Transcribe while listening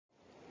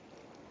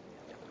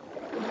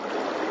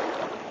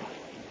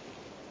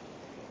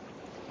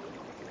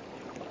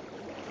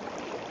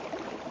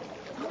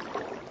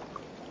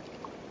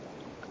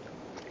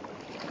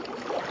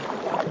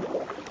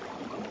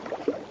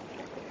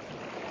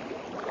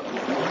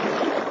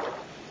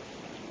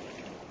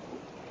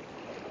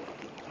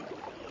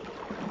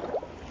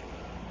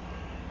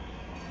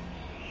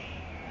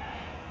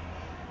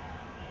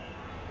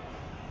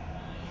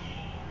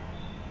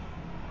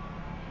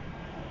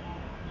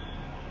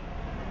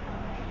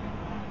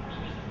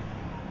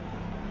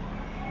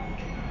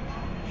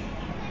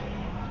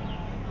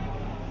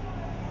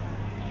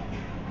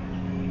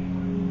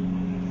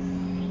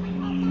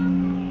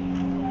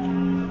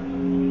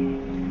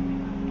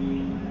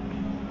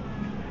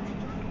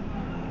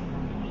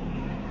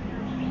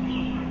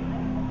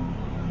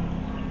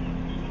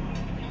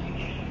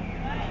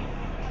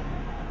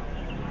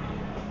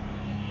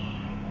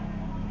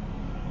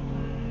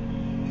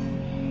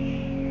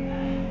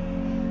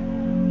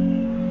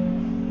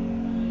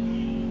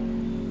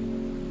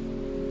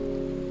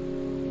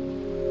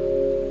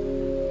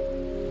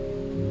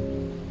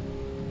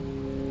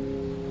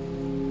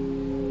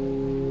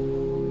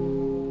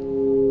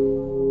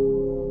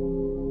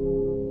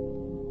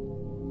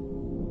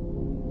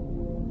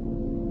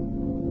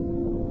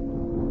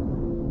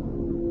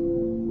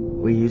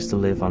We used to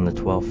live on the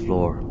 12th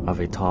floor of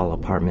a tall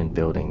apartment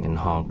building in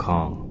Hong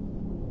Kong.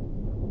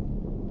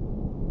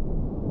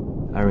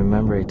 I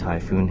remember a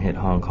typhoon hit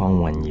Hong Kong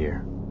one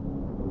year,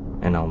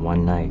 and on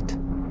one night,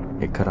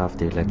 it cut off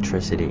the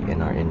electricity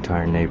in our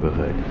entire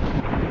neighborhood.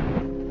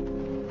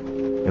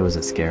 It was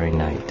a scary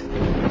night.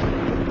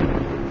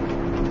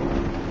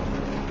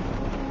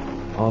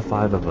 All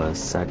 5 of us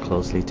sat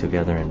closely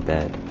together in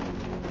bed.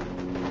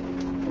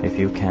 A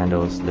few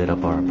candles lit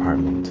up our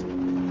apartment.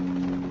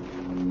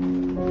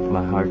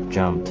 My heart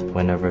jumped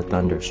whenever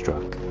thunder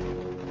struck.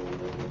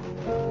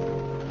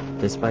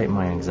 Despite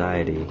my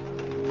anxiety,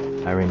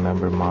 I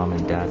remember Mom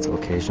and Dad's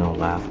occasional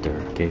laughter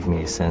gave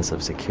me a sense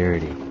of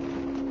security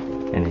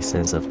and a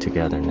sense of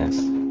togetherness.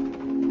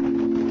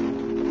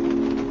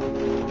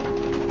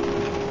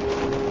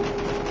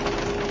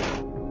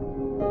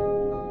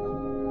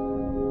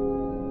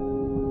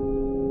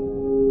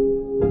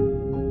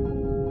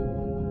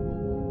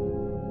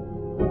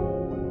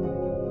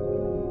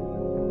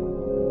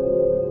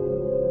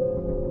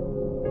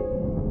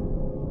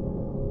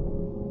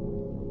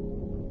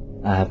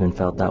 I haven't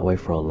felt that way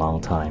for a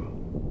long time.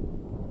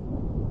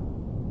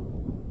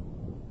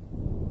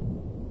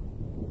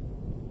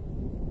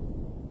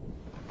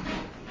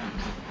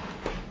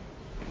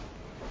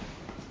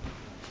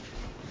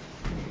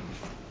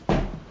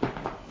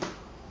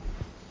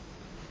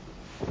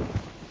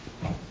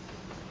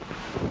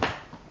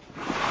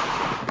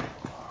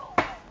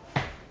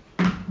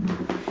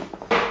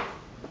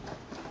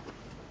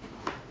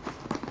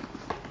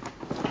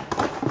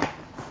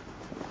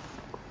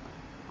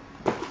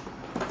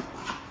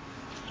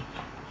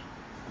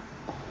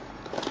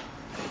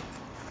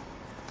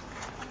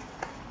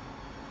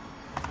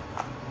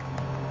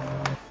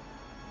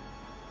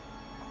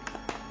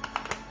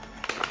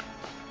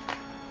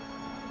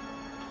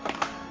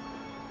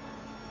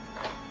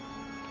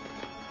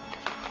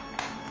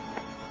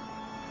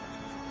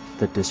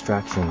 The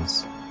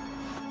distractions,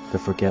 the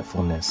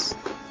forgetfulness,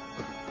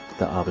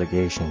 the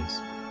obligations.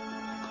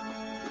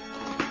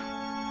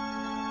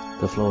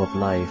 The flow of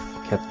life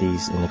kept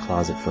these in the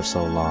closet for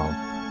so long.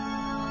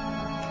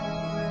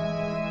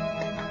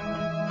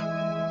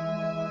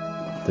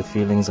 The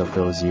feelings of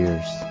those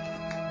years,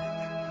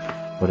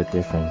 what a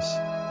difference.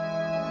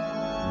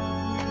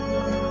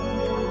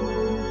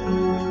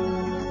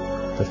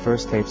 The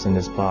first tapes in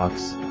this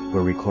box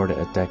were recorded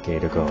a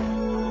decade ago.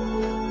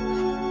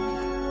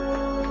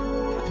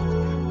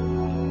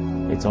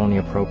 It's only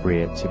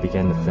appropriate to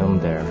begin the film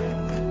there,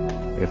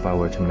 if I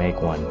were to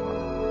make one.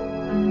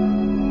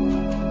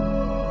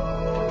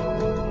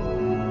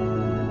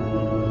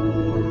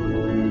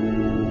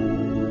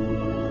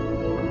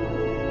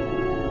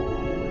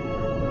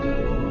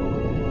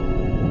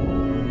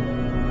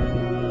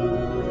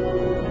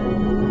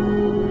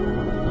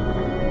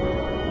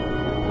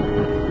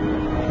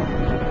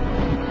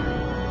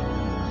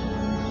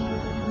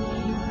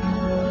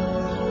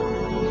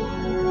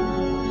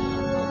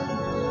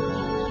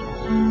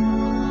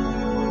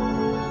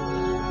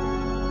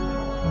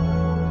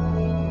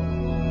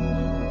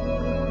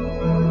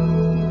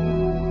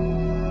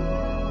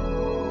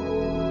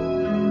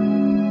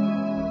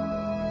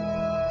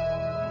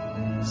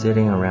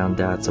 Sitting around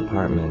Dad's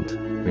apartment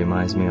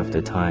reminds me of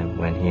the time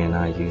when he and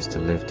I used to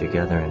live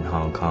together in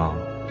Hong Kong.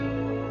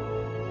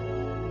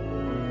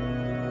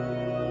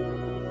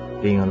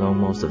 Being alone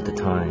most of the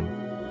time,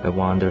 I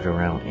wandered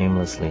around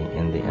aimlessly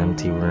in the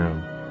empty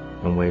room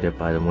and waited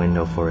by the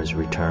window for his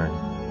return.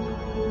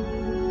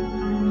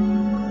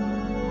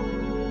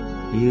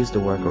 He used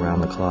to work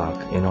around the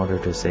clock in order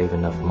to save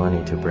enough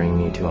money to bring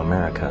me to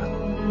America.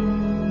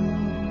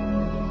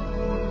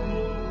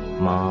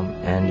 Mom,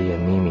 Andy,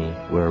 and Mimi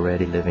were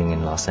already living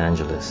in Los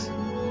Angeles.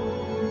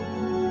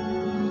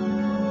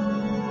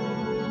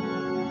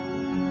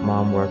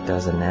 Mom worked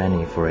as a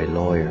nanny for a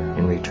lawyer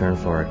in return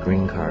for our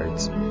green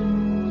cards,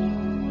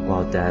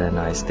 while Dad and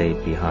I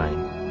stayed behind.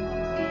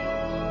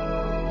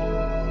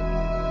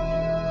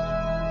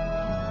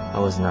 I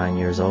was 9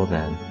 years old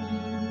then.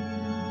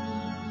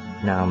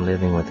 Now I'm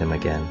living with him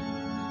again.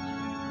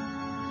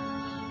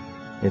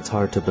 It's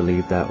hard to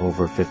believe that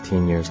over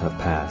 15 years have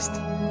passed.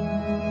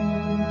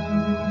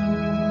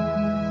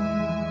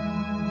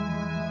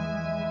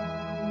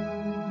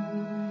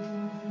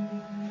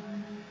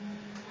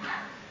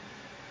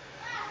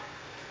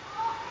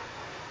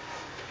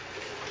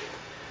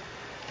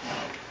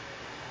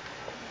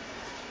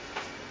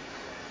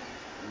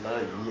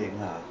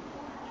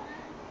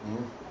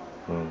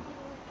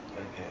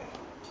 OK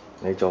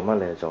你做乜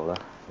你就做啦，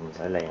唔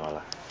使理我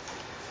啦。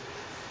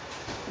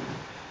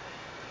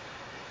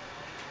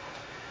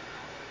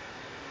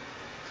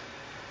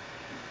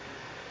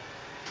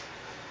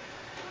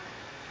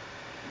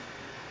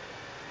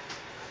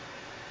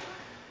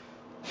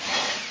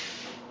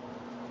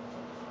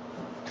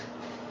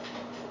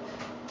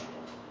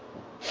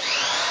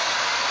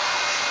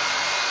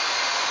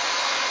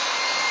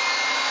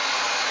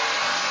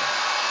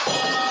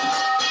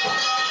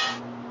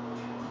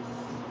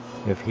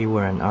If he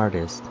were an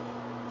artist,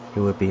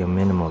 he would be a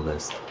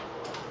minimalist.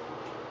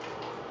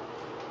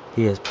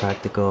 He is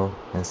practical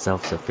and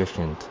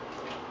self-sufficient.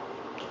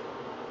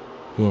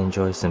 He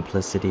enjoys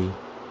simplicity,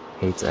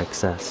 hates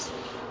excess.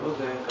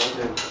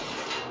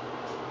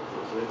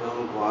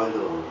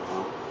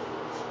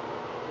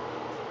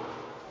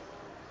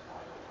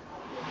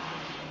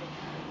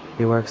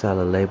 He works at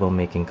a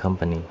label-making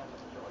company.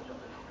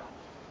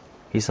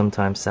 He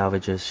sometimes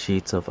salvages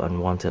sheets of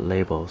unwanted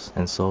labels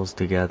and sews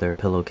together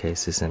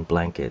pillowcases and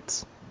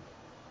blankets.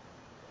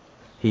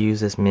 He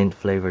uses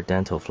mint-flavored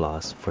dental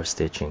floss for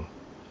stitching.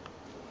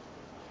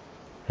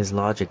 His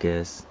logic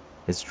is,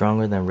 it's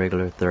stronger than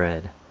regular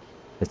thread,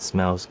 it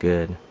smells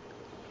good,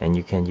 and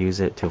you can use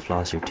it to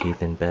floss your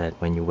teeth in bed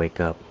when you wake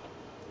up.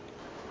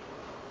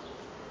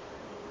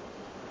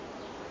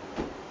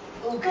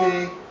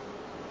 Okay,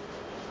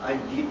 I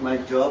did my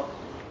job.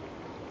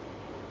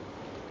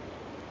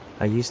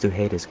 I used to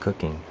hate his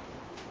cooking.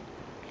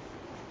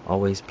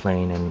 Always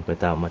plain and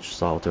without much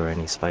salt or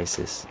any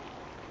spices.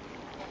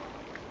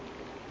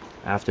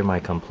 After my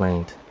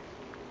complaint,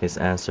 his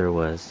answer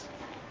was,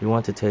 "You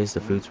want to taste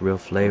the food's real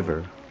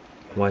flavor.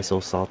 Why so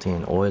salty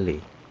and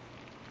oily?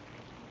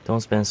 Don't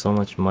spend so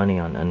much money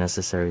on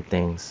unnecessary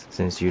things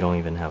since you don't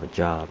even have a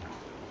job."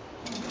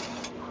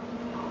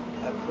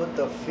 I put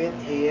the feet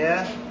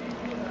here.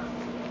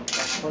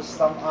 I put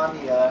some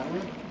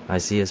onion. I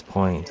see his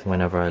point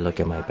whenever I look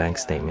at my bank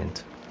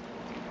statement.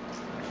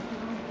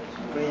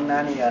 Green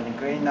onion,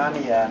 green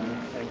onion.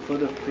 I put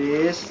the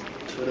fish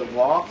to the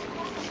wok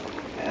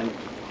and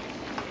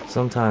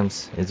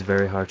Sometimes it's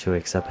very hard to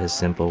accept his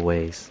simple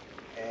ways.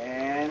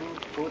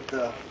 put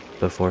the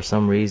But for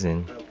some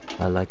reason,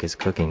 I like his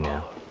cooking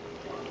now.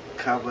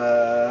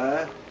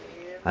 cover.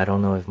 I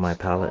don't know if my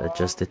palate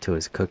adjusted to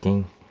his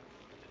cooking,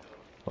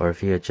 or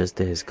if he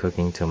adjusted his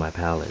cooking to my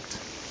palate.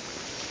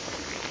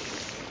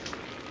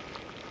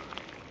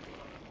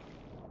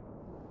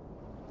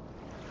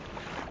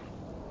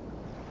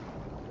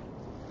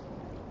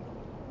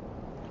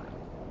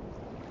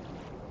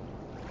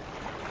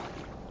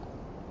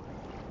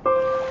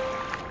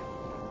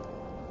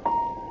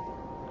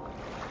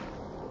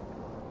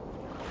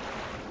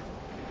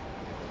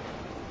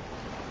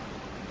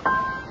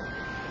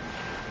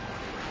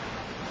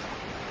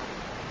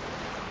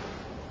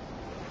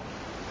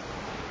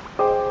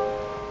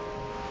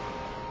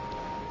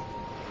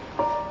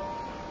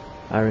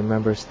 I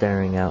remember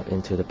staring out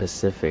into the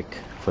Pacific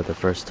for the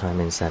first time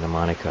in Santa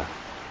Monica.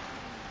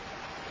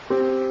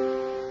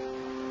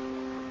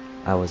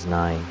 I was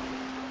 9.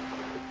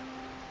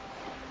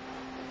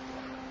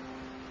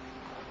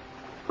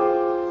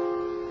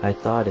 I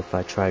thought if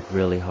I tried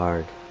really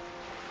hard,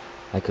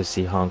 I could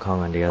see Hong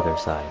Kong on the other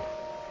side,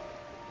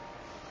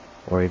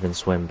 or even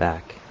swim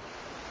back.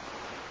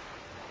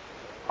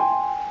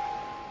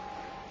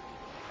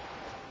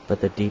 But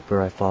the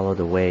deeper I followed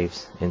the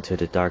waves into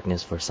the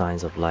darkness for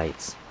signs of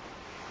lights,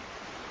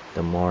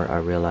 the more I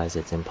realized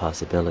its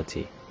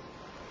impossibility.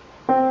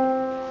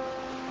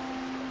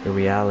 The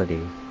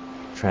reality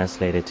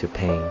translated to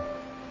pain,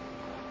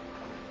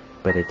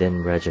 but it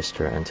didn't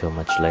register until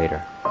much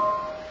later.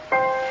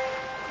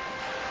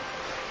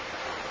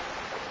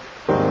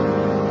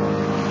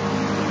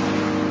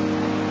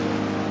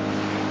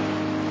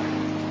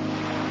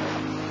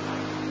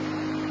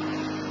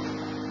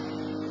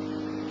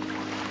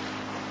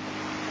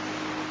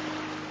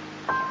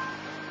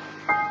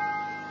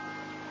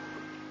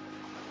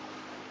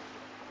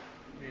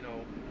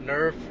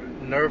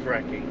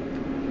 Nerve-wracking.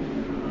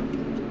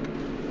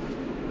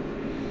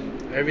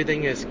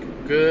 Everything is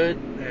good,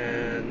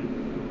 and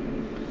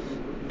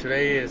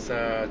today is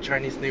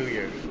Chinese New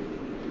Year,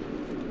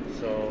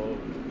 so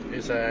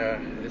it's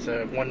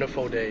a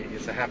wonderful day.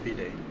 It's a happy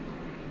day.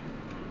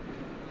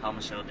 How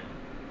Michelle doing?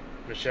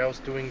 Michelle's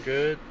doing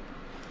good.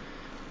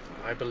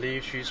 I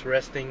believe she's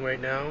resting right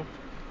now,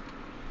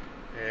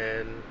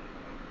 and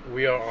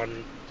we are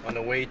on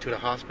the way to the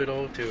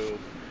hospital to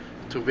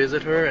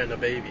visit her and the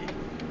baby.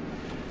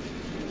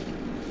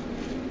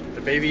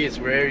 The baby is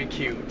very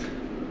cute.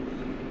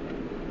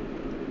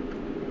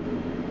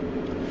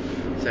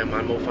 成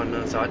晚冇瞓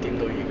啦，11點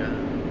到而家。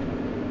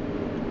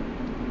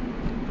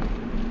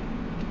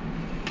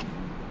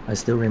I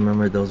still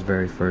remember those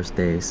very first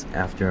days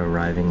after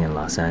arriving in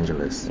Los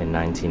Angeles in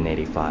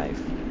 1985.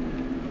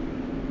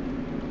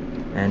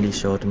 Andy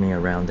showed me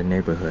around the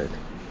neighborhood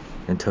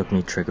and took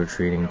me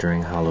trick-or-treating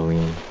during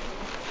Halloween.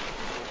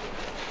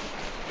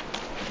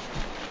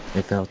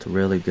 It felt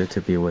really good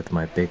to be with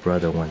my big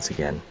brother once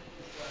again.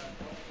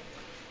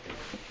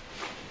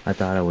 I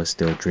thought I was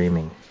still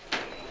dreaming.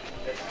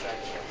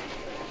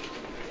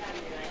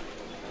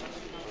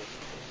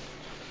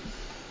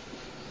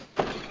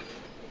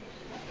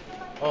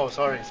 Oh,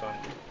 sorry.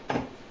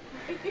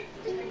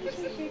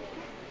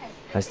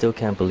 I still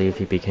can't believe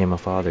he became a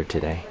father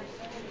today.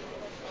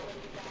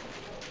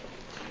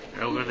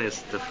 Elvin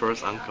is the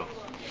first uncle.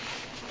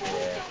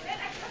 Yeah.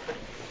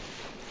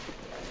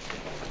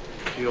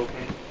 You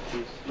okay?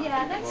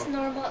 Yeah, that's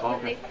normal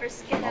when they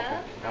first get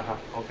up.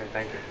 Okay,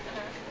 thank you.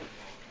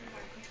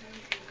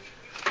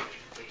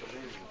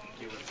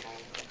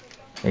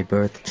 A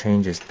birth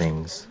changes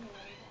things.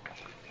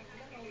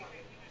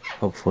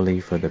 hopefully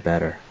for the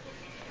better.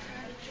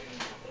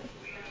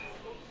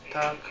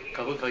 他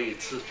可不可以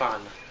吃饭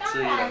呢？吃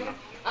一点吗？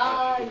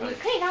你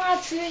可以让他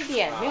吃一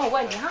点，没有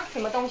问题，他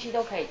什么东西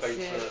都可以吃。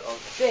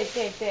对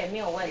对对，没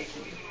有问题，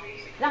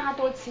让他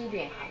多吃一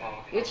点好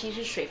了，尤其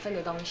是水分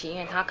的东西，因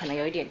为他可能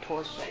有一点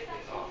脱水。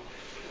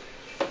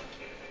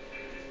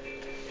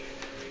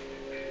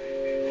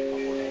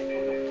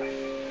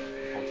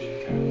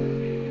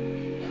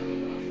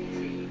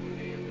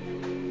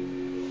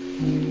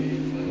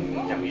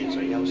飲完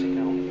水休息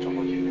咧，我唔阻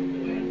住。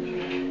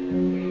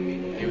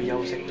你要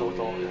休息多多。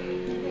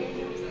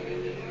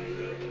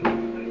我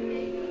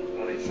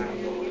哋三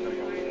個都有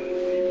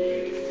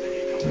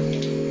BB。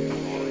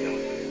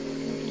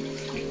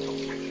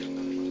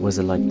 Was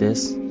it like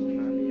this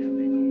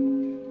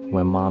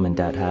when Mom and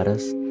Dad had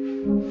us?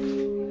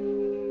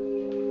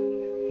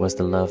 Was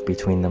the love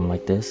between them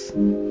like this?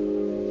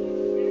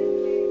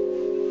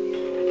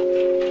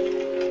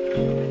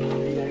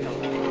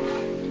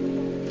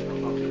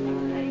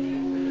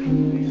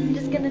 I'm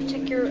just gonna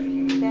check your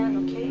fan,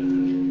 okay?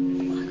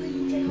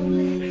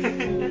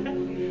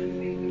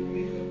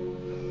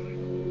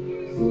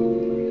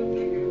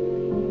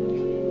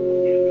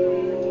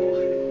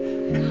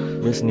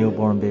 This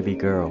newborn baby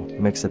girl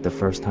makes it the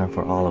first time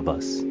for all of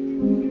us.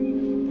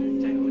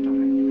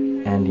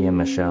 Andy and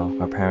Michelle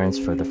are parents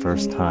for the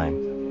first time.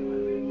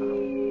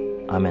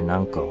 I'm an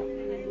uncle.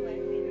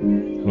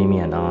 Mimi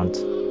an aunt.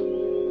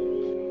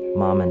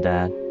 Mom and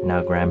Dad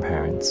now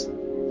grandparents.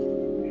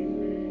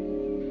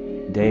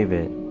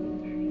 David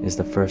is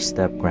the first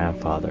step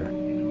grandfather.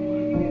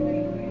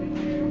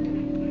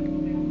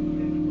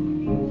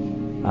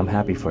 I'm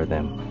happy for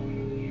them.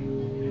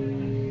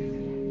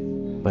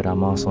 But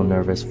I'm also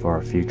nervous for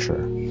our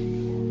future.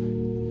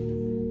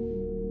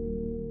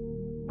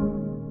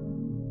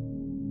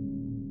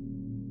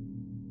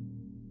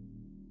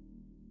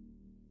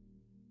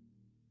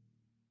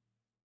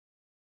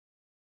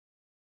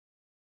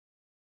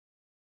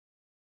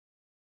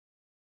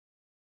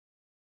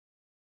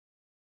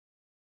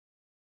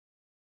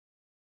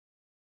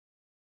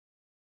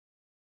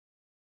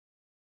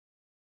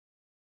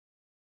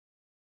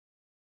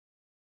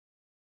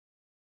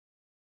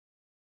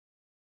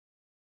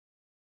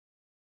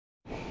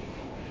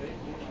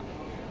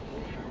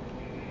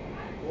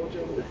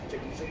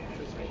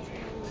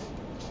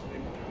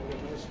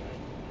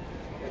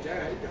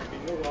 So he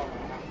went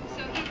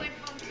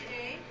home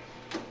today?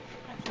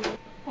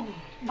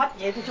 乜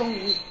嘢都中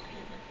意，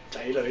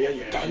仔女一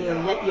樣，仔女一樣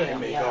喺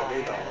美國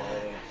呢度，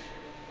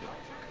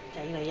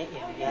仔女一樣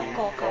嘅，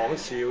講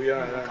笑啫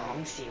嘛，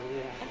講笑嘅，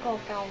一個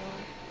夠啦。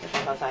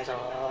夠晒數。咁啊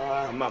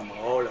唔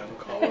好兩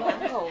個，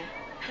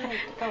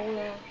夠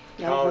啦。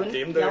有本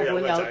點都要有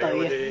個仔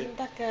嗰啲。唔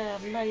得㗎，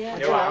唔係啊。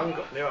你話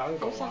肯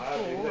講話，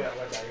點都有個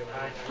仔㗎嘛。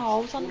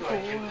好辛苦啊！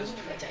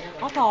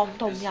我堂唔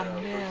同人嘅，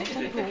好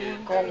辛苦啊。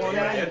個個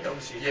咧，一到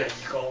時第二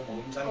個冇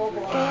咁辛苦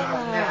驚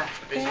啊！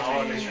你聽啱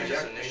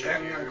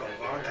講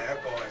第一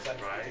個係辛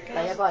苦，第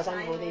一個係辛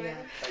苦啲嘅，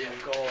第二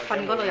個瞓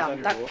嗰度又唔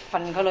得，瞓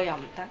嗰度又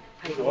唔得，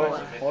係咁啊！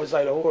我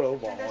細佬個老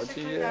婆我知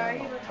啊，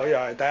佢又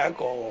係第一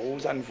個好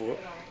辛苦，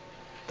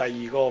第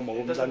二個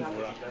冇咁辛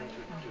苦啦。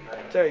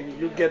即係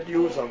you get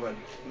used of it，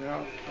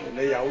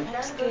你有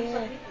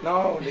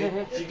，no 你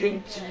已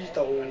經知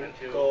道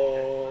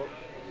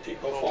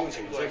個方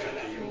程式係點。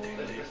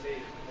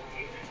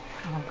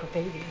個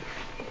baby，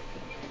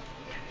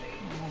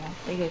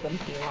 俾佢咁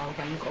調下緊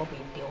嗰邊，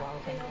調下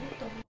緊嗰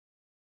度。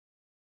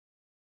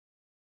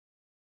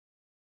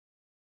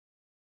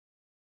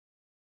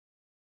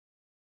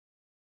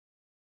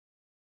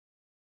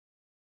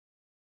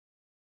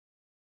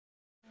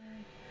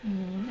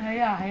係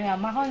啊係啊，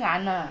擘開眼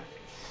啊！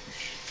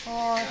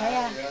哦，睇下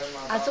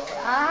阿叔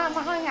啊，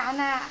擘開眼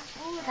啦，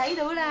哦睇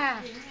到啦，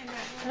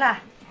嗱，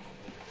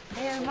睇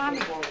下媽咪，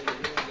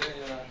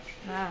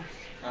啊，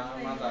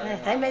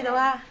睇唔睇到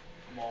啊？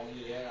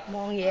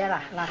望嘢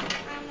啦，嗱，啱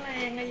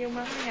靚嘅，要擘開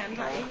眼睇。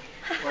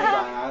擘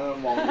大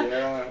眼望嘢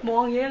啦。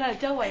望嘢啦，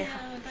周圍行，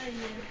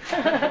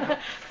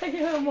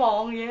要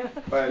望嘢。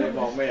喂，你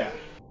望咩啊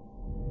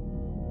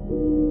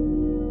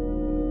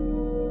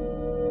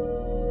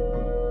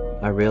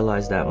？I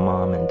realized that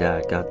Mom and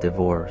Dad got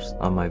divorced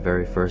on my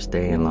very first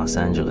day in Los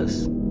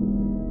Angeles.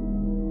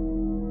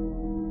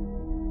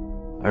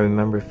 I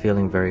remember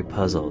feeling very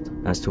puzzled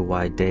as to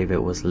why David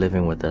was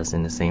living with us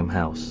in the same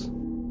house.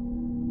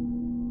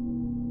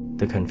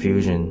 The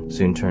confusion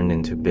soon turned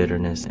into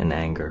bitterness and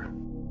anger.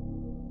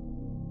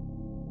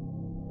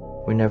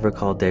 We never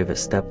called David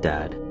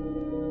stepdad.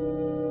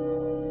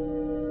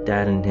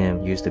 Dad and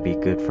him used to be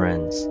good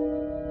friends.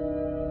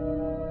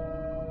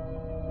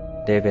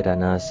 David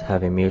and us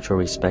have a mutual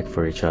respect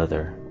for each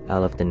other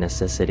out of the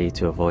necessity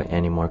to avoid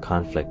any more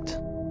conflict.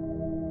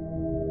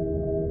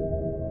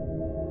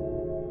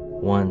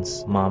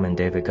 Once, Mom and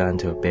David got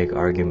into a big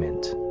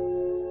argument.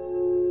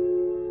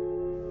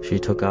 She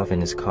took off in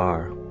his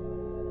car.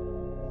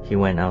 He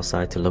went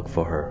outside to look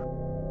for her.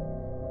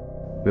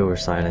 We were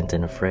silent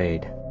and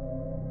afraid.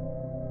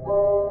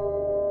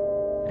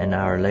 An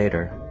hour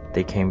later,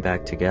 they came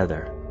back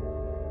together.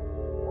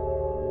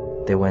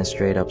 They went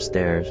straight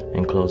upstairs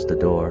and closed the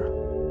door.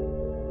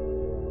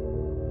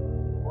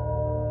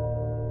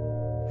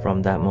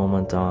 From that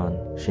moment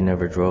on, she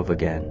never drove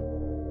again.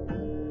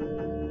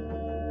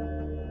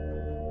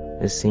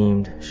 It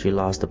seemed she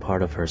lost a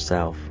part of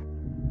herself.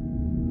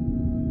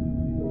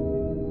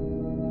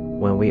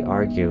 When we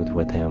argued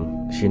with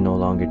him, she no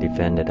longer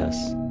defended us.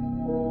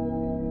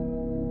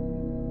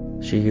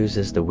 She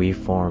uses the we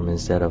form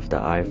instead of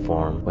the I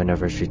form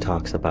whenever she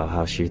talks about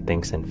how she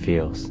thinks and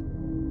feels.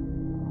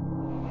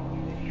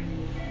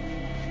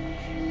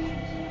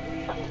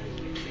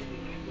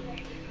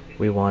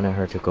 We wanted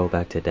her to go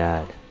back to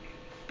Dad.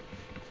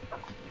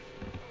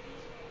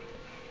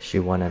 She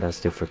wanted us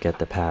to forget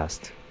the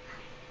past.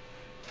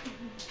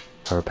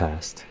 Her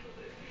past.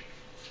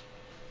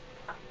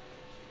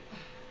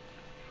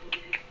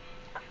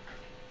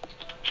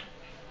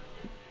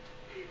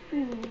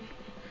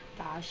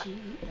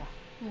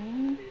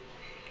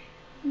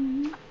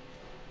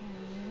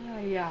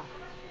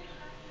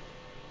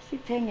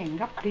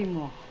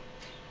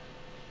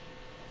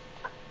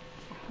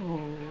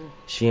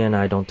 She and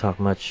I don't talk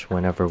much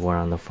whenever we're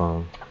on the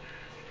phone.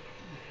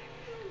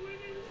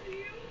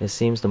 It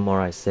seems the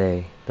more I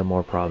say, the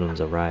more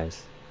problems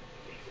arise.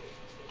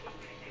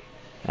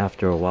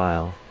 After a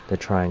while, the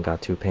trying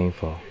got too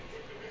painful.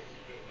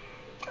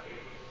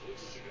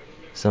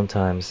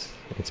 Sometimes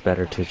it's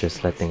better to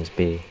just let things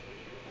be.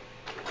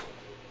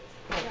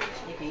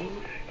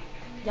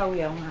 休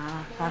養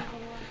下嚇，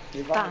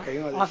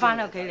我翻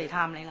屋企嚟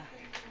探你啦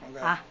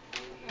嚇，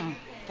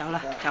走啦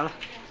走啦，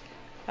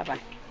拜拜。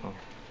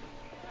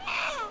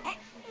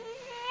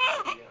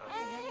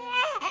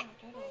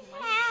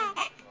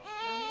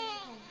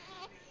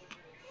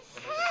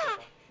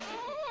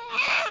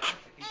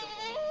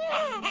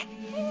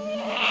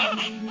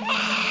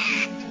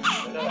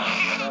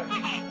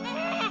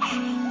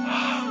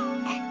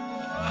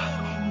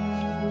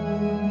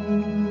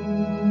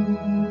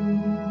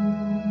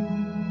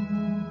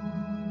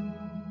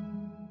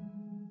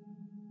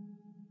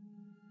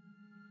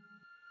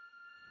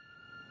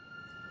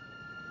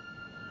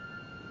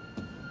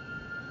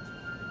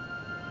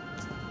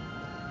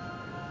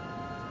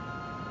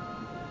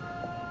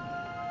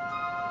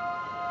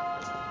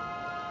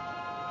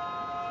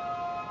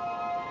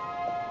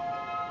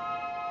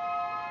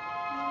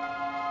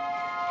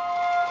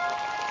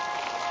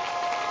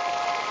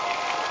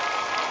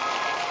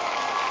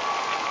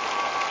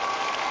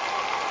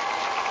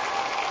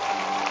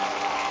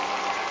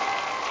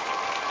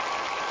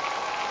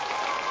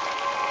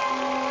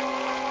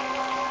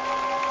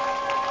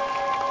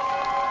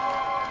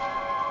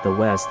The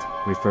West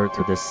referred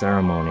to this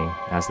ceremony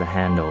as the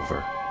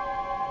handover.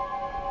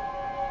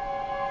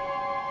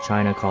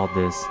 China called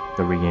this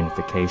the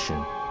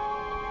Reunification.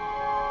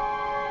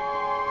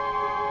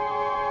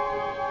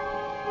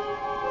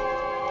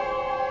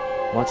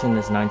 Watching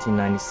this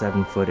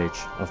 1997 footage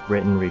of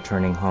Britain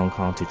returning Hong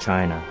Kong to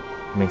China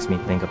makes me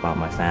think about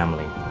my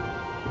family.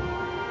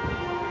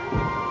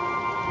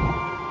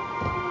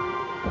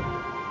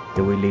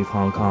 Did we leave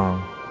Hong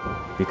Kong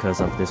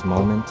because of this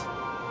moment?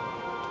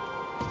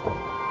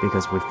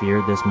 Because we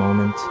feared this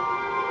moment?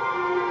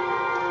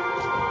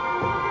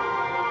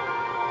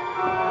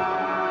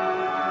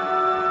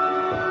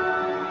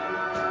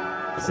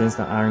 Since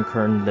the Iron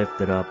Curtain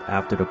lifted up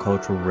after the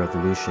Cultural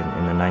Revolution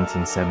in the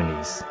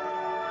 1970s,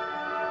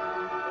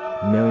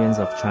 millions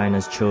of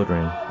China's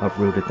children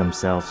uprooted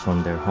themselves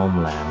from their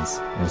homelands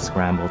and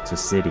scrambled to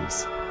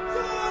cities.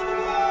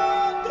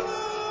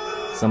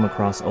 Some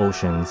across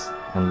oceans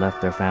and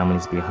left their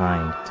families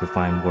behind to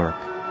find work.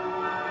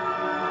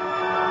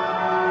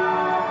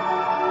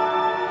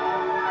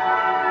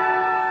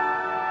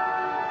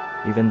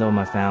 Even though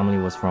my family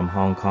was from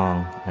Hong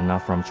Kong and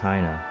not from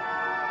China,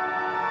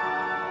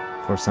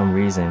 for some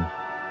reason,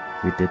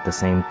 we did the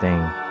same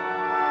thing.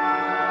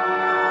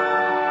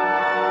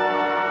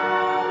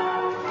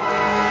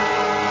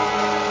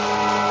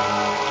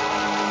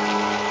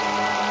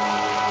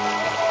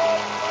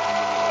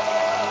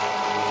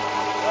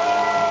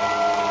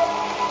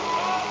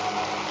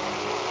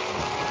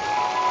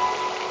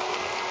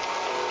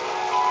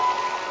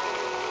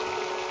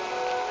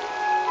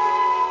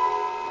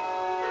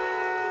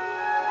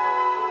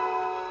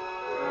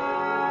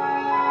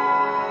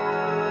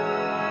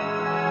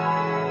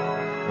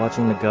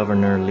 Watching the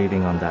governor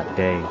leaving on that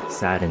day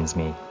saddens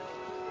me.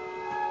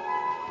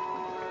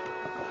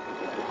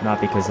 Not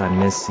because I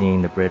miss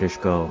seeing the British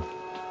go,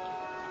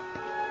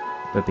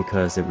 but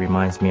because it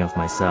reminds me of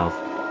myself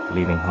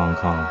leaving Hong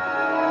Kong.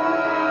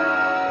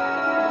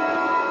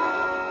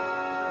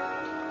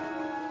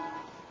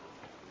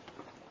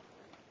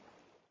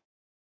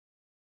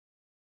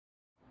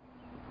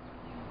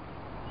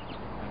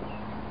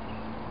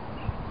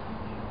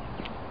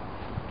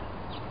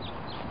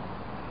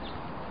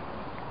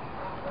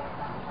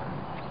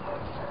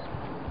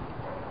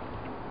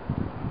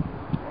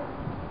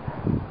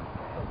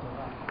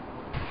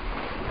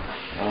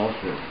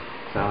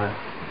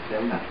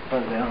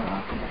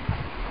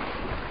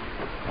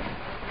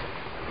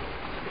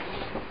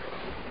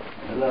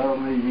 Hello,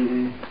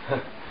 Maggie.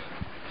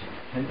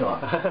 喺度啊？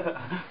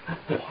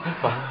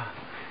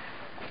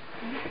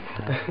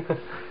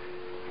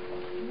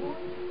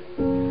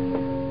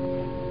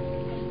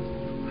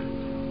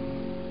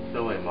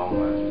周圍望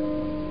啊！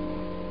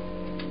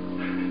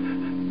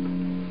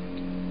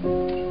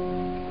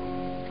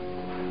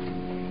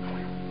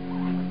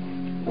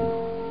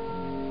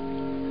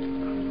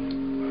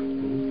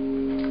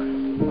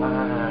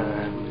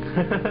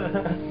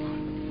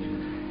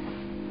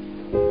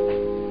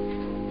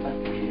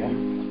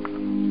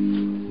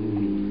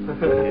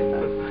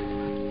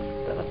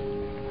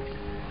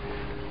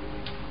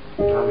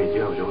媽咪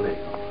朝頭早嚟，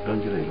跟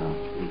住嚟啦。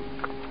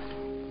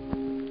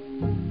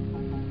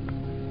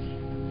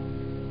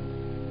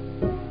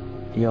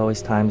He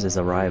always times his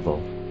arrival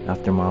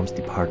after Mom's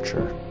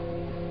departure.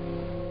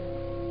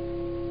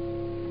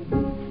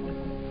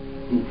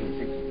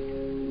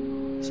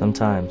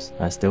 Sometimes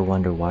I still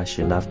wonder why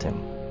she left him.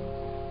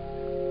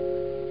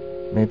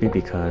 Maybe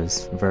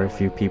because very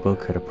few people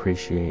could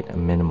appreciate a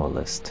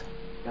minimalist.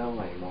 周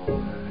圍望啊，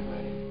係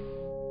咪？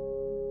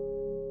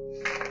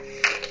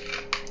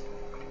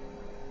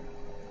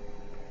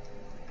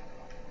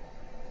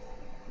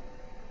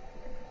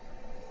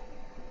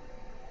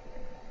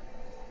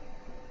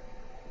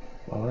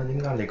爸爸，點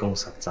解你咁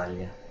實際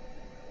嘅？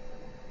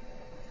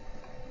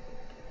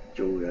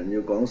做人要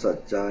講實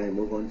際，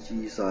唔好講姿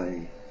勢。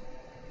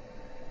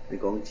你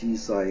講姿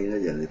勢咧，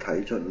人哋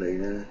睇出你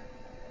咧，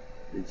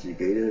你自己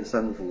都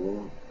辛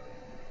苦。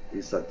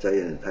你實際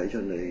人哋睇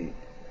出你，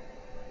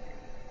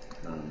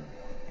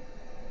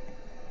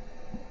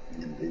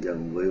人哋就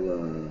唔會話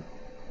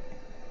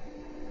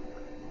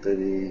對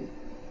你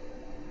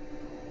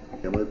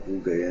有乜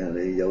顧忌啊！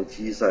你有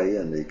姿勢，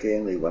人哋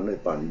驚你揾佢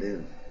笨添。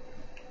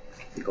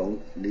你講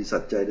你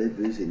實際都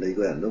表示你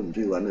個人都唔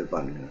中意揾佢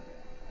笨㗎，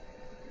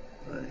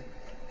係。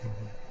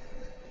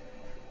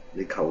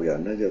你求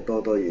人咧就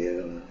多嘢㗎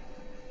啦，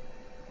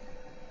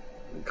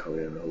求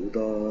人好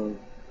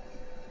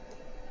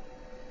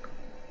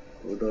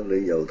多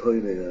理由推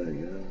你㗎，而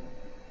家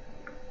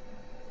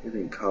一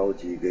定靠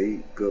自己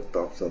腳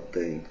踏實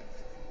地。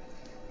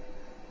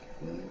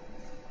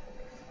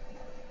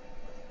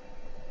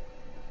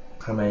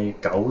係咪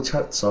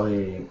97所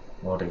以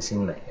我哋先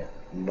嚟啊？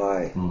唔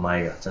係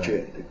㗎，真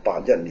係。你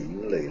81年已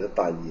經嚟啦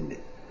，82年。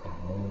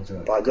哦，真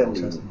係。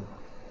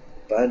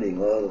81年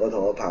我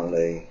同我朋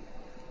嚟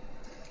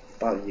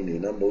，82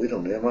年阿妹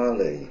同你阿媽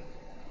嚟，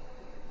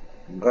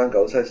唔關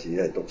97事，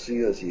係讀書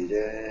嘅事啫。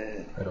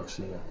係讀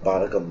書啊。扮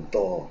得咁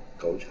多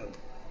，97。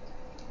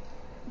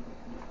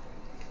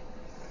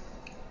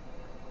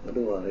我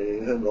都話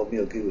你香港邊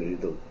有機會你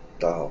讀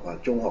大學啊？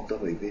中學都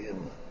未必啊嘛。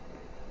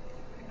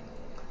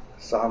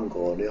3個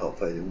啲學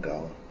費點搞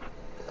啊？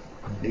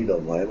呢度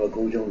唔係啊嘛，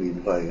高中免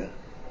費嘅，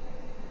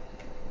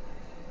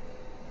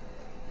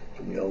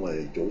仲有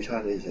咪早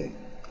餐你食。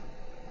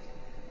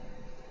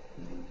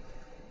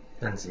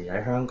有陣時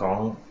喺香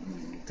港，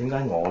點解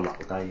我留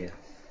低嘅？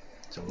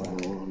做乜？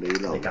你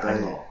留低。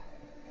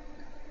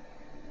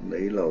你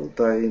留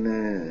低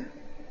呢，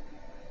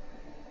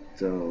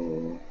就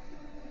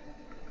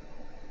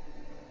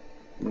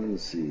嗰陣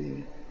時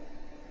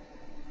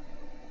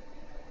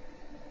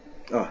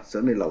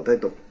想你留低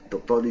讀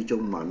多啲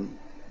中文。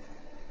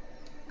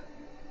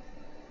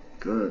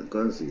嗰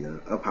陣時啊，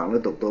阿鵬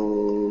都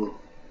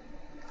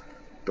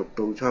讀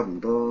到差唔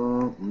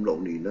多5、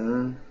6年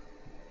啦。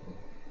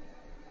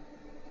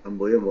阿妹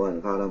都冇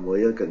辦法啦，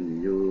妹一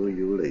定要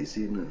嚟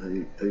先啊，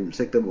佢唔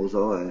識都冇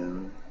所謂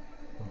啊。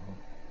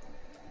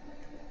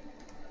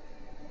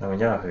係咪因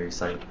為佢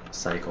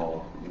細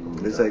個？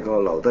你細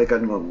個留低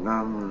跟我唔啱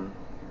啊，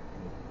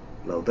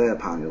留低阿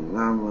鵬又唔啱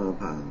啊，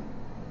阿鵬。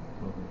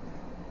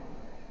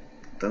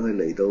等佢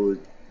嚟到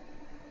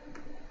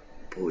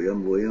陪阿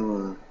妹啊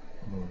嘛。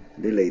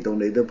你嚟到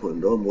你都陪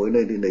唔到阿妹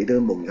咧，你都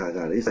蒙查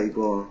查，你細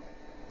個。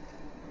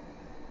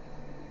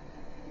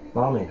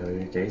媽咪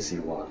佢幾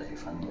時話離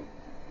婚嘅？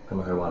係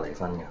咪佢話離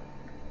婚㗎？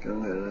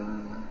梗係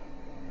啦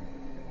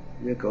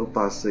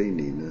，1984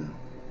年啊，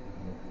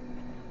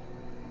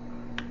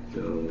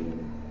就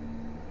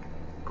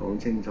講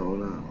清楚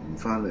啦，唔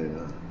返嚟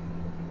啦。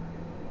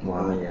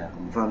話乜嘢啊？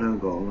唔返香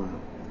港啦，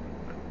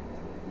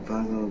唔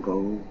返香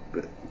港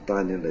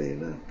帶你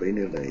嚟啦，俾你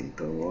嚟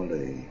同我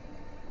嚟，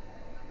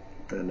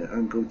但係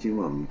Uncle Jim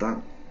話唔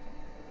得，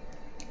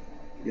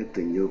一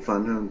定要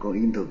返香港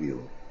interview，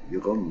 如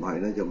果唔係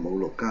咧就冇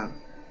綠卡。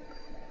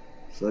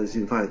所以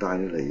先翻去帶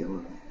你嚟啊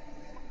嘛！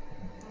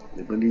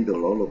如果呢度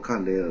攞綠卡，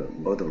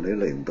我同你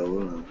嚟唔到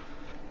啊嘛！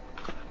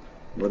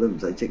我都唔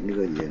使積呢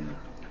個嘢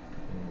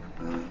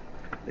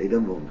你都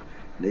唔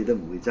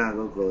會揸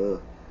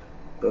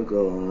嗰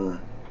個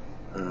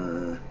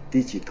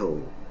digital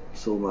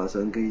數碼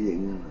相機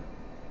影啊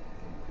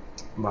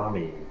嘛！媽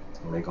咪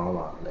同你講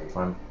話離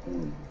婚，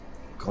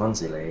嗰陣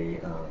時你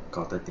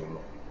覺得點啊？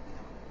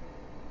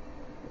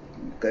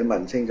梗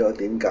問清楚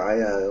點解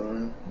啊咁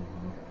啦。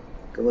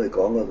咁佢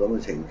講個咁嘅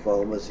情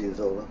況，咁咪算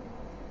數咯。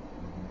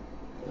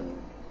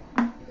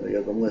有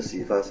咁嘅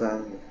事發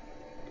生，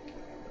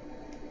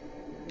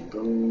唔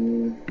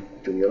通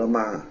仲有得掹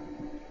啊？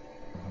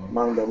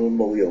掹到都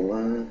冇用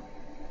啦。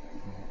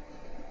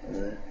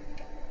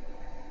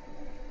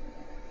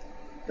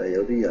但係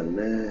有啲人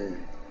呢，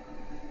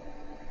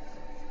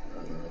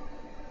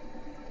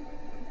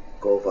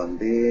過分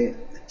啲，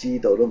知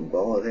道都唔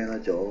講我聽得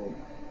咗，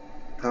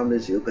貪啲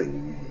小便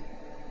宜。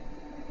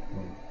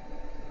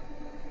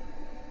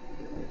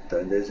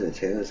但你成日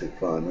請佢食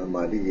飯啊，買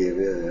啲嘢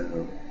俾佢啊，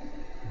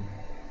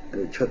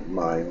佢出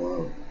賣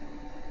我。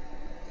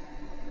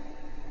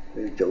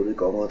你早啲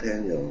講我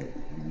聽就唔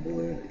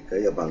會，而家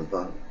有辦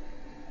法。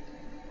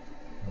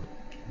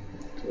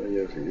所以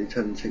有時啲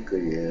親戚嘅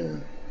嘢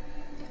啊，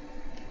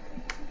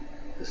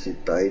蝕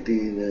底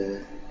啲呢，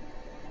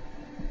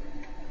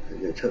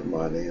佢就出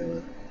賣你㗎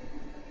嘛。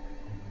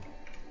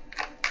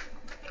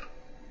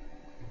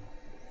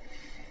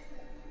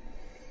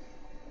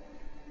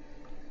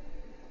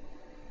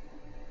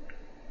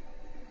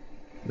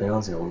你嗰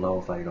陣時好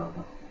嬲輝哥？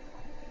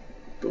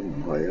都唔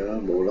係啊，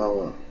冇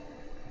嬲啊。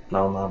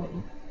嬲媽咪？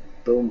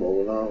都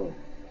冇嬲，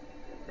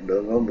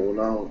兩個冇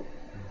嬲，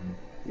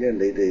因為你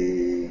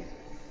哋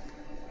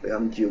俾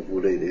咁照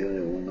顧你哋，你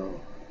冇嬲。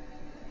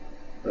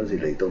嗰時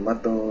嚟到乜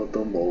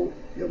都冇，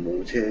又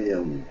冇車，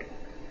又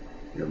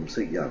唔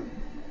識人，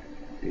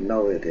你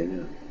嬲又點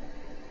啊？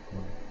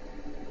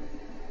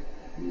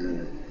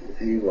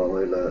希望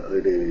佢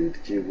哋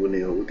照顧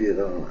你好啲就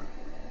得嘛。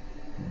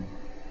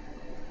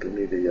咁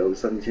你哋有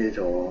新車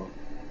坐，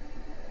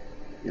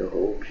有好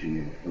屋住，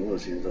咁就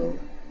算數，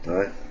係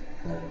咪？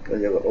咁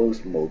有個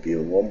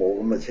Oldsmobile，我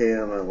冇咁嘅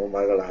車啊嘛，我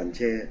買個爛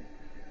車。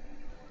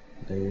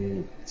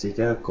你自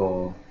己一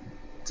個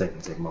寂唔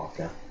寂寞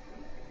㗎？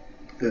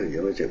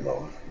有咩寂寞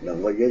啊？嗱，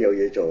我而家有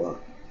嘢做啊！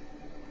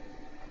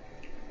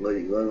我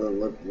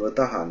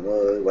得閒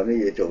我揾啲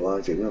嘢做啊，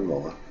寂咩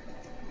寞啊？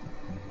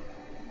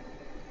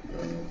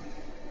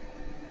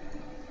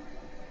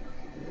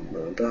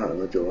得閒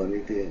我做下呢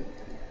啲。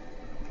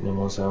你有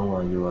冇想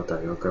話要我第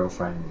二個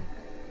girlfriend？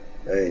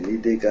呢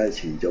啲梗係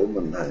遲早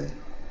問題，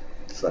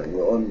神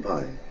會安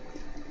排。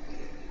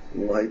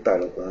我喺大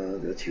陸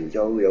啊，潮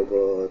州有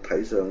個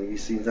睇相醫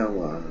先生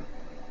話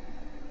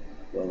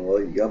我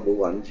而家冇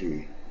揾住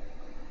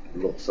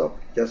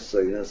，61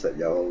歲咧實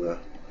有㗎。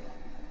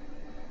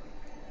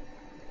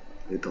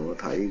你同我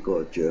睇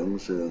過長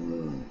相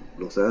啊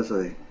，61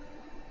歲，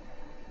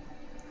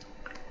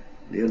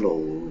你一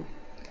路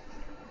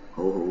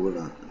好好㗎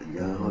啦，而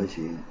家開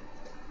始。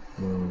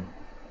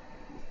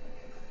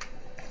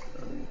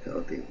搞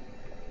掂。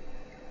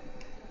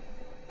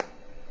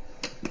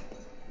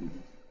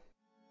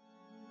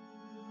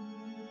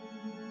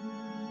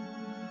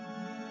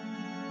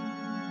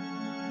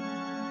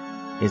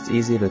It's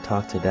easy to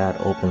talk to Dad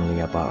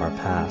openly about our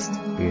past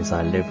because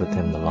I lived with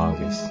him the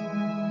longest.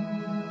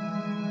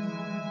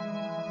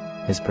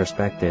 His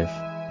perspective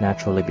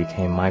naturally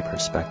became my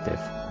perspective.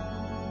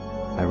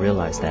 I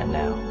realize that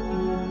now.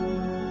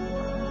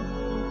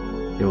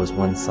 It was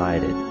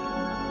one-sided.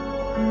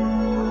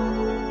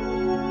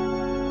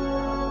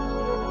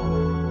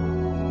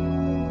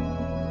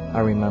 I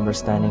remember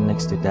standing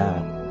next to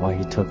Dad while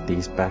he took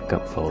these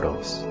backup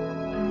photos.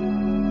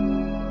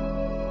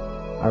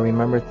 I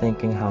remember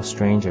thinking how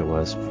strange it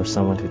was for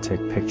someone to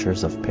take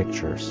pictures of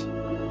pictures.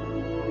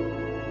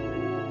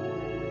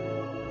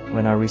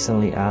 When I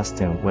recently asked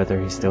him whether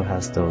he still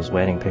has those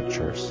wedding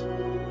pictures,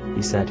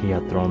 he said he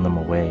had thrown them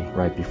away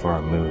right before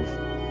our move.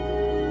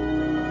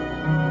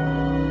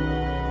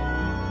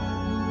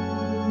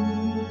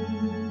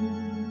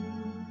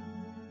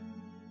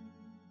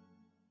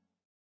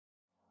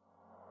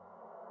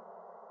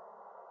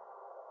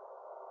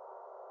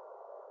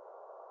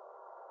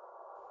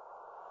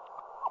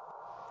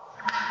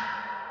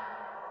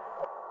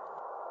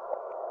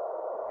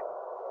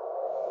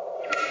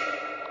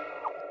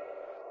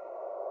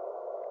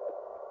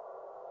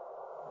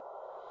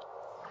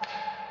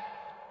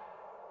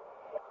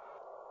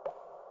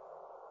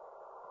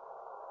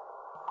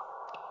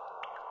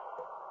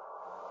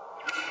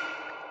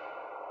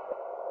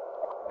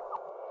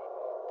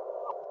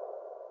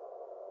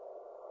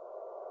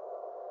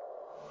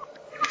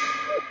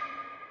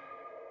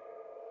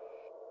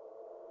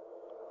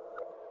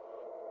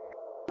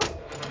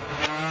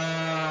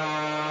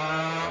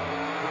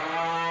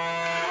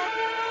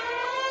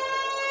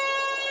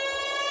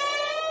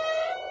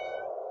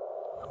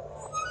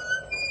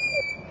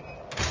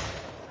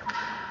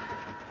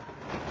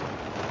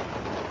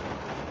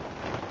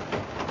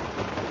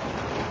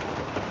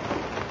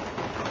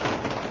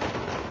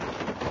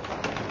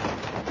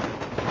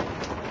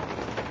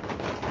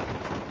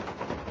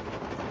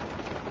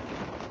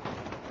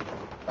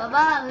爸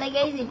爸，你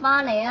幾時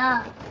返嚟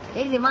啊？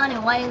幾時返嚟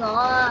餵我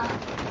啊？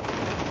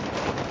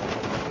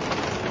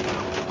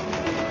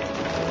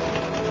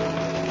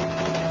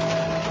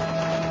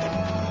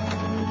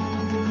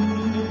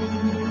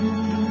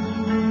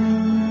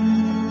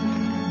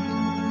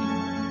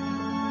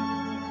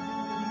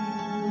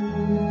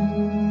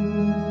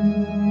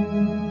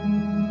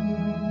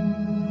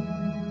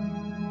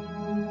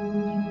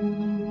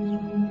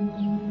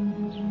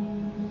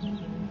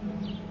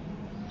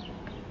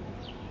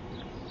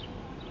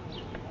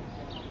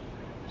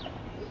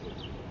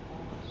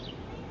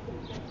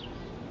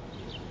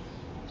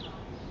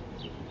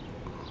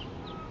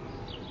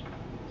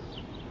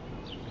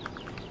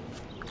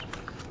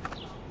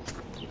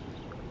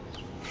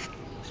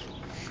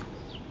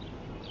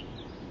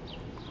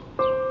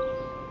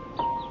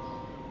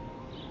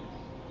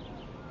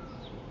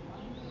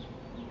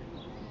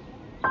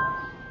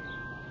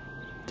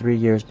 3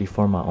 years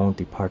before my own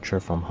departure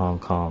from Hong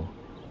Kong.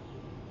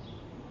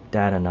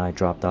 Dad and I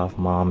dropped off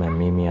Mom and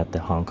Mimi at the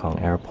Hong Kong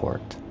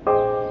airport.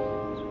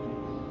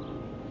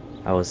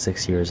 I was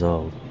 6 years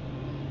old.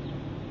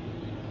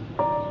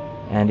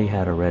 Andy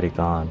had already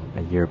gone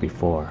a year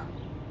before.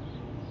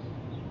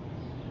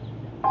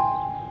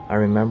 I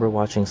remember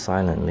watching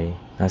silently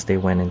as they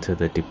went into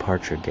the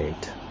departure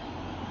gate.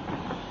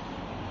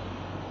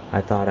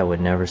 I thought I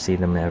would never see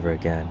them ever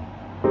again.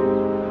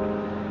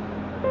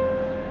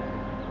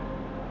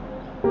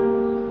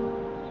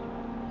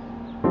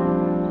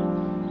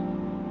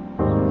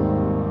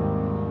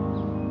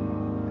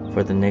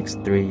 For the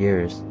next 3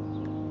 years,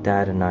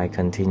 Dad and I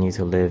continued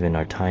to live in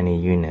our tiny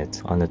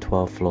unit on the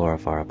 12th floor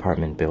of our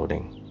apartment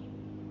building.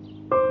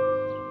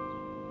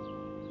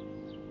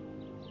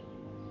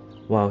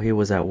 While he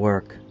was at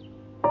work,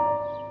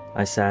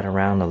 I sat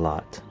around a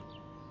lot.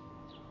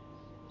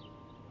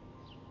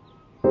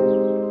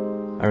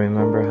 I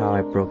remember how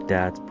I broke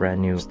Dad's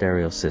brand new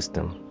stereo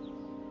system.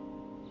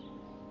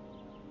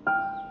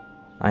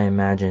 I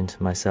imagined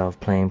myself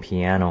playing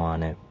piano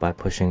on it by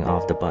pushing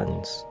off the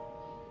buttons.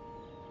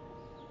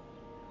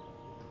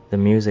 The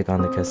music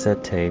on the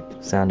cassette tape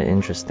sounded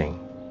interesting.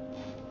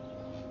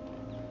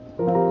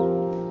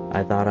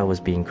 I thought I was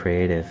being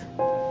creative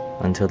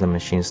until the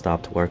machine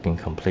stopped working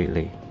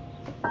completely.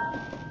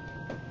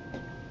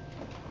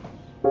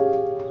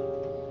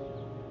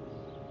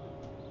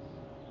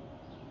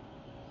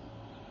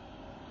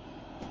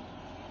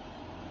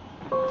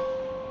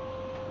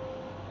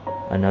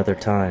 Another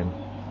time,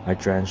 I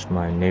drenched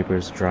my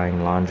neighbor's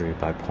drying laundry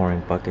by pouring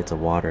buckets of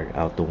water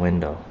out the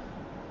window.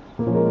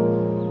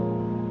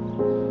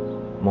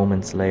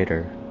 Moments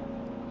later,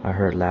 I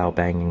heard loud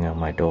banging on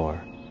my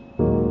door.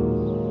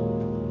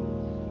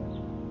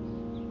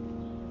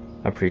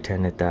 I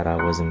pretended that I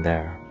wasn't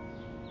there.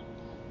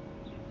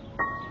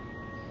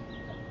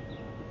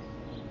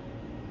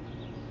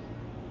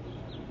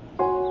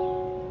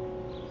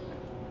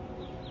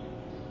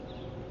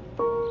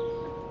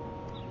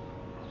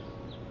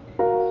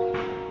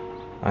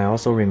 I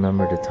also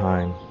remember the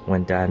time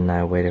when Dad and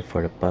I waited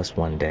for the bus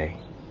one day.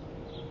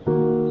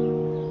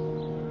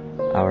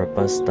 Our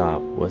bus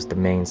stop was the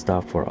main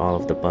stop for all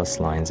of the bus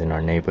lines in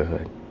our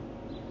neighborhood.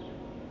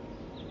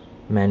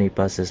 Many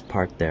buses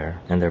parked there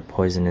and their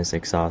poisonous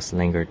exhaust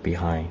lingered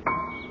behind.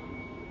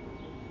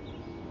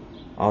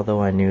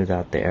 Although I knew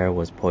that the air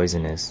was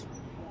poisonous,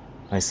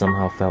 I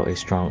somehow felt a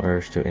strong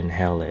urge to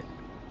inhale it.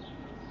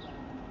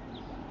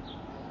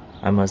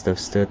 I must have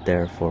stood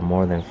there for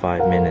more than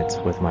 5 minutes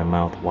with my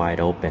mouth wide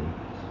open,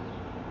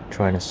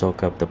 trying to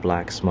soak up the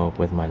black smoke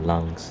with my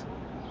lungs.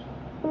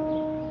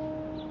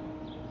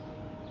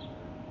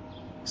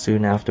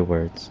 Soon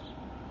afterwards,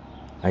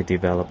 I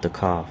developed a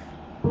cough.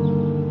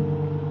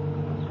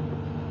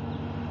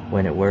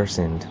 When it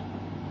worsened,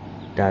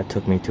 Dad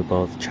took me to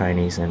both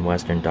Chinese and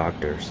Western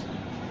doctors.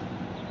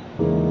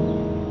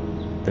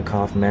 The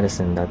cough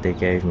medicine that they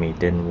gave me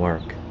didn't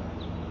work.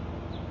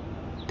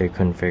 They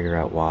couldn't figure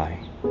out why.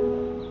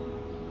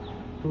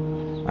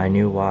 I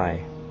knew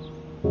why,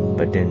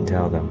 but didn't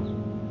tell them.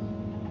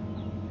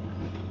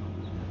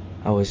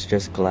 I was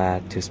just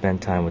glad to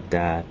spend time with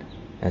Dad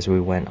as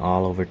we went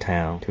all over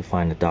town to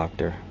find a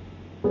doctor.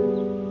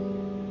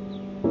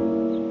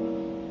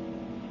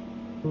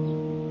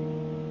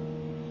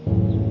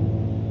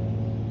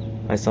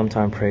 I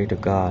sometimes pray to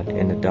God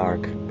in the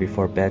dark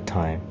before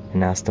bedtime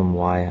and asked him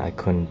why I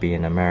couldn't be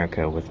in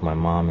America with my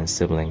mom and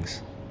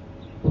siblings.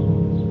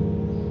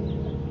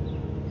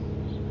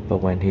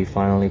 But when he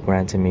finally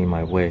granted me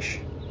my wish,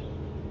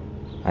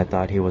 I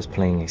thought he was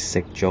playing a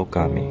sick joke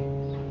on me.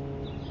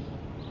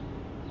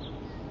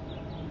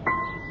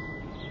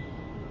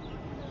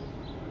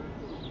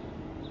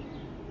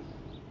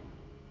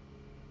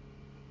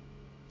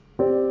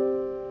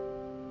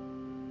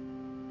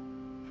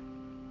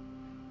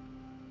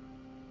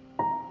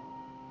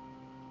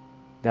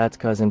 Dad's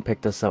cousin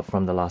picked us up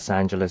from the Los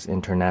Angeles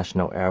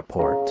International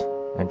Airport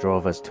and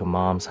drove us to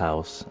Mom's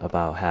house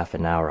about half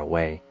an hour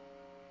away.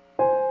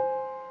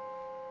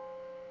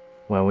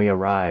 When we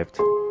arrived,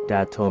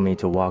 Dad told me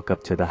to walk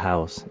up to the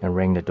house and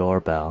ring the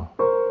doorbell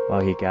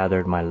while he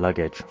gathered my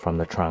luggage from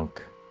the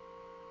trunk.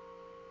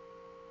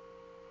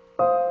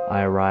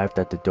 I arrived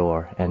at the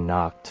door and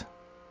knocked.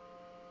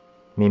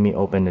 Mimi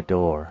opened the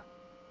door.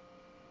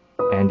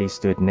 Andy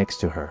stood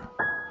next to her.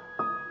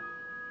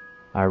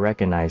 I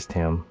recognized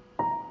him,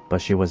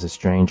 but she was a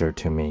stranger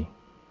to me.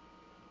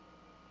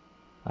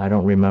 I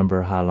don't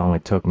remember how long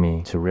it took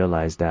me to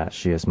realize that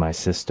she is my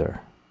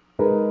sister.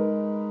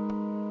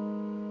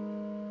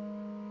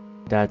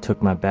 Dad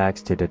took my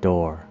bags to the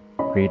door,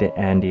 greeted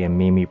Andy and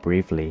Mimi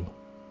briefly,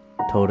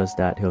 told us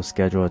that he'll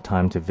schedule a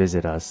time to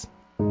visit us,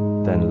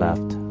 then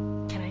left.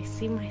 Can I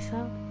see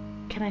myself?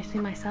 Can I see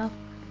myself?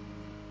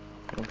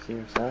 You want to see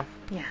yourself?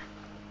 Yeah.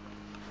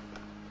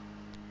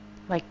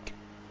 Like,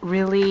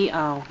 really,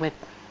 with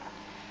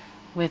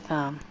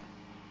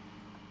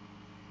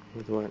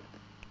what?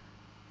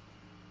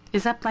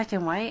 Is that black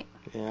and white?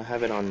 Yeah, I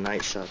have it on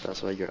night shot,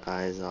 that's why your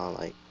eyes are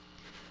like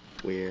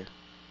weird.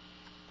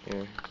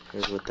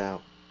 Here's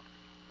without.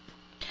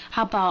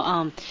 How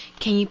about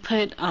can you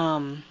put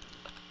With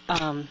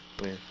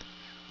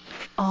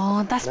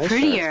oh, that's nice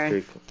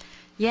prettier. shots,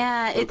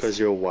 Yeah, it's because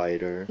you're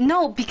whiter.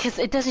 no, because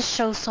it doesn't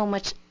show so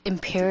much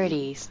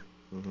impurities.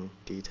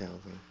 Details.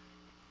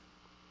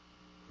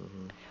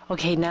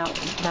 Okay, now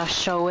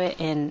show it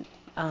in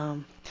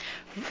No,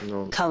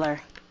 color.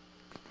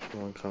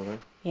 one color.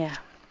 Yeah,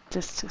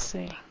 just to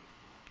see.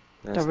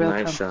 That's the real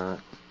nice shot.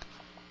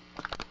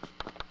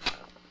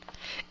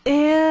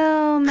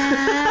 Ew,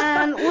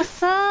 man,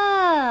 what's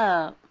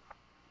up?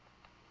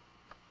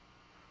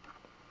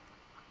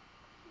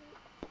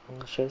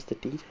 Oh, it shows the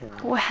detail.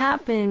 What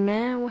happened,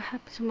 man? What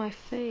happened to my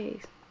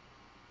face?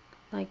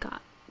 Like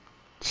got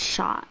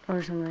shot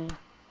or something.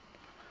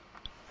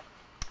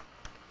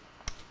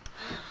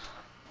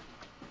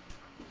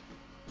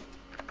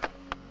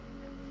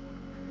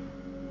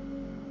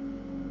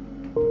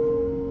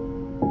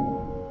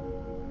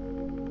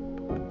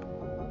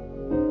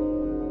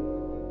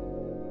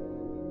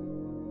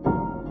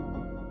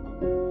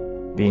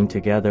 Being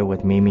together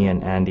with Mimi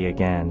and Andy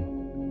again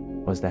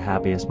was the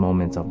happiest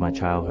moments of my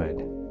childhood.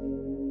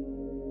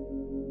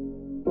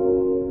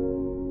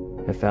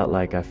 It felt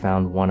like I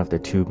found one of the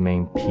two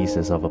main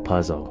pieces of a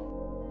puzzle.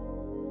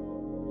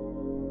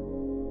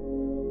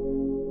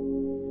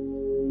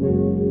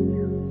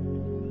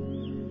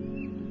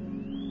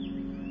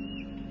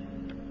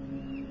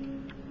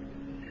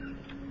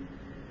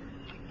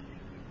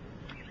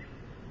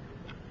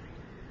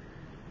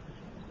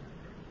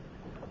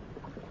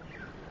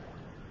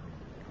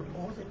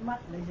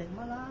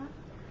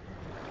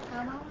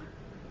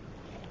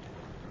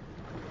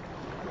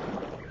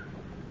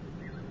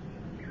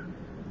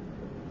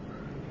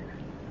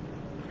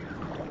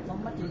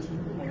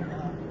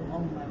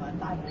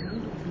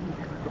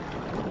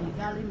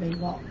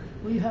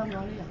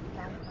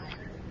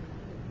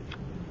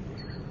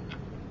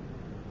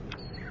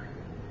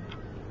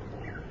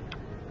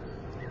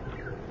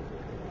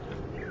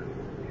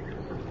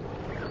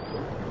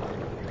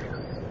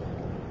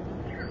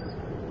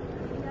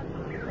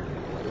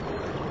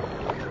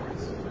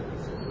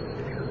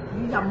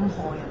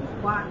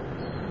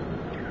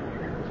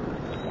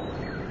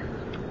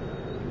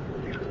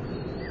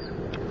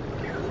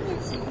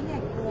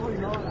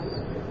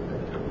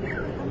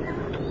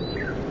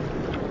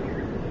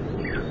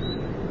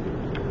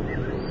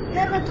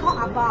 Never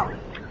talk about.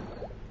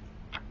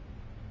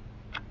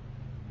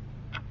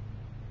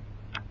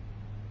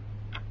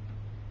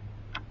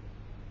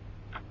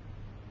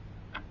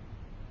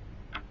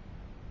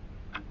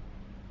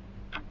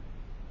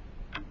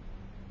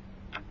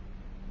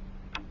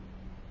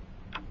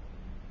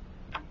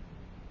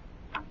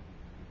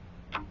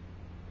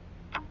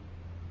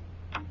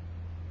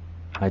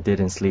 I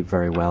didn't sleep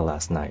very well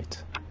last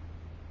night.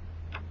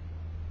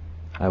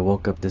 I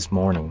woke up this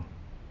morning,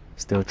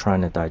 still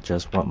trying to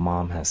digest what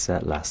Mom had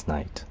said last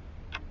night.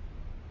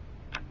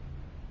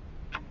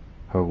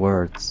 Her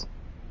words,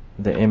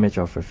 the image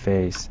of her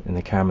face in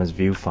the camera's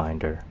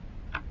viewfinder,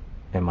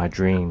 and my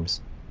dreams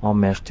all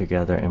meshed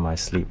together in my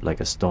sleep like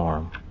a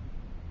storm.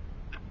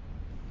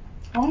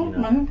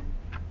 Không,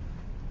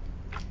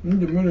 Mình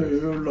做咩你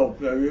要錄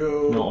又要？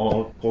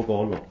我嗰個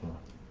錄啊。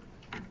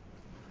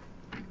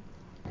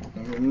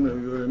咁你要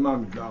你媽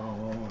咪教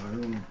我玩。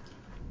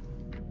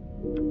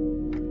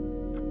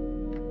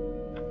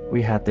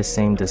We had the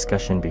same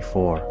discussion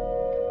before,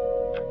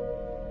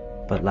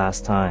 but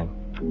last time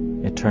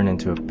it turned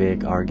into a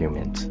big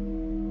argument.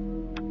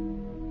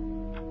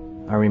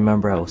 I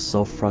remember I was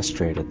so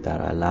frustrated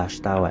that I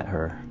lashed out at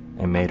her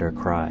and made her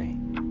cry.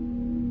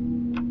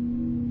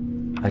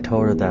 I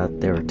told her that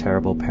they were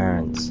terrible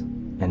parents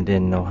and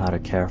didn't know how to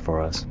care for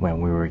us when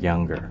we were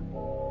younger.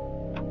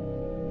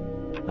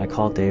 I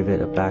called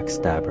David a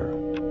backstabber.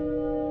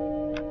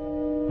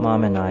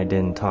 Mom and I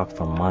didn't talk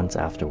for months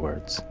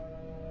afterwards.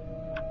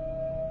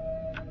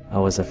 I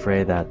was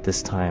afraid that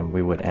this time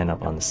we would end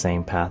up on the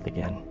same path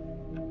again.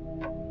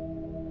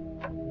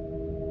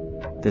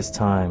 This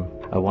time,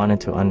 I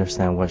wanted to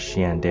understand what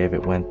she and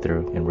David went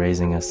through in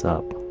raising us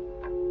up.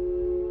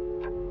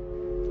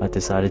 I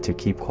decided to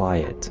keep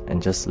quiet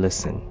and just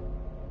listen.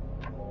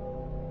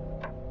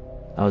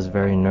 I was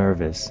very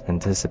nervous,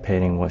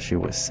 anticipating what she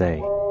would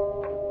say.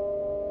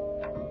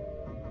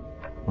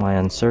 My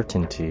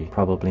uncertainty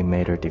probably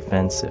made her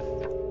defensive.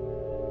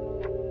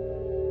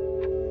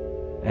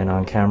 An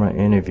on-camera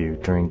interview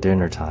during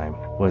dinner time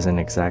wasn't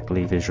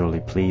exactly visually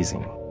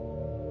pleasing.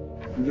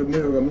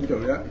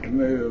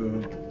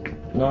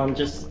 No, I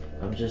just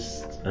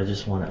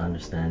want to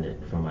understand it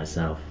for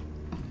myself.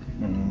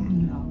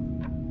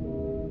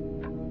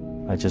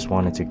 I just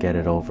wanted to get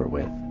it over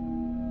with.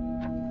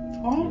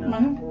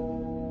 Mình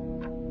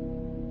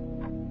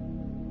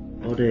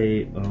我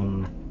哋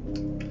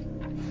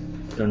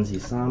近時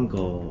3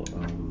個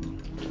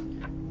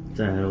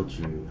即係喺度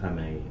住，係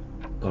咪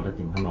覺得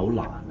點？係咪好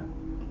難啊？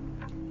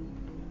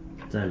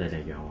即係你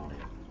哋養我哋。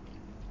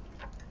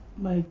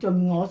咪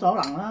盡我所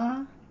能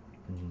啦，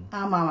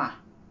啱唔啱啊？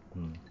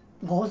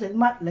我食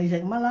乜你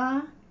食乜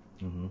啦，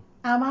啱唔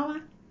啱啊？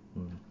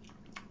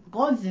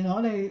嗰陣時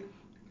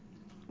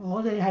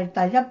我哋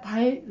係第一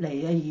批嚟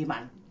嘅移民，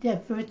即係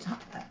first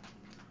time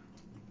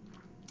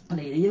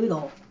嚟呢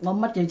度，我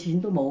乜嘢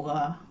錢都冇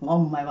㗎，我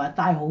唔係話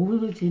帶好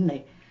多錢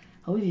嚟，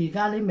好似而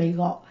家啲美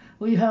國，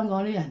好似香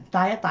港啲人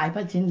帶一大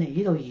筆錢嚟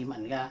呢度移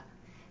民㗎。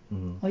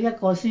我一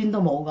個仙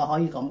都冇㗎，可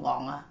以咁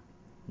講啊。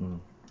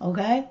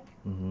OK？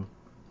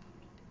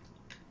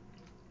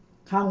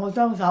靠我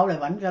雙手嚟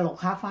揾嘅綠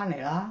卡翻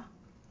嚟啦。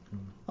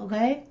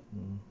OK？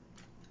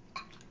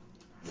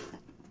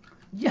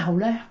之後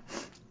咧，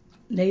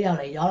你又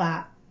嚟咗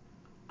啦，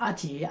阿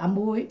慈阿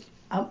妹、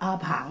阿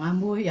彭阿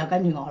妹又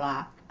跟住我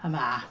啦，係咪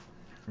啊？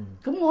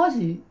咁我嗰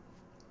時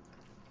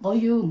我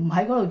要唔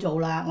喺嗰度做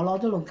啦，我攞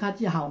咗綠卡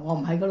之後，我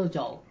唔喺嗰度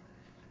做，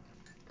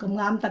咁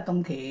啱得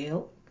咁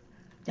巧，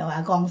就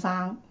阿江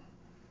生，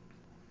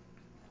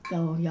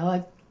就有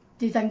阿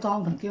資生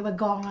江同焦不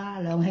江啦，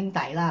兩兄弟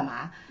啦係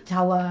嘛，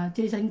湊啊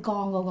資生江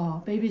嗰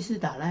個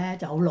babysitter 咧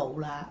就好老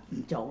啦，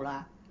唔做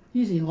啦，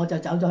於是我就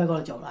走咗去嗰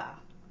度做啦。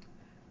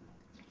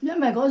因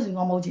為嗰時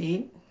我冇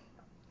錢，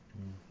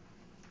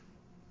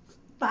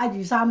帶住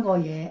3個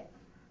嘢，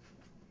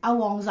阿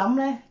黃嬸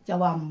咧就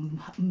話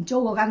唔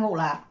租嗰間屋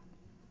啦，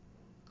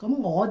咁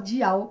我只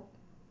有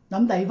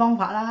諗第二方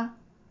法啦，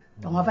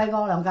同阿輝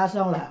哥兩家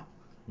商量。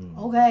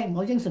OK，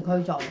 我應承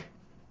佢做。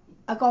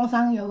阿江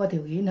生有個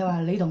條件，佢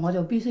話你同我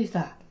做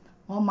business，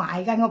 我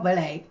賣間屋俾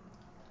你，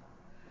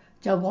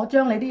就我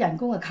將你啲人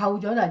工啊扣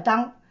咗就係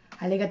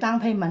係你嘅down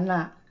payment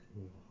啦。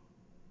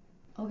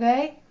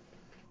OK？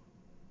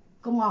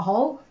咁話好，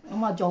咁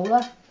話做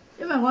啦，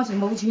因為我嗰時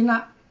冇錢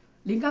啦，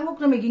連間屋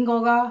都未見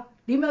過㗎，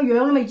點樣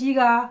樣都未知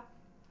㗎，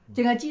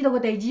淨係知道個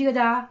地址㗎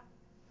咋。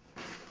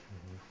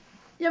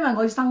因為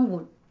我要生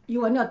活，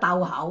要揾個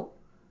竇口。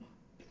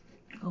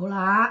好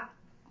啦，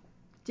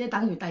即係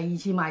等於第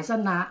2次賣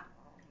身啦。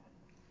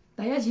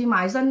第1次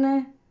賣身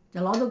咧，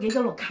就攞到幾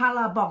多綠卡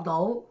啦，博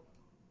到，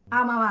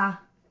啱唔啱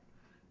啊？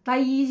第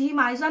2次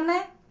賣身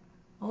咧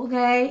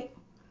 ，OK，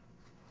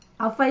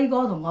 阿輝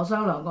哥同我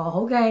商量過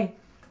，OK。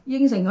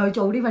應承去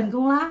做呢份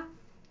工啦，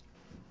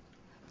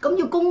咁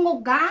要公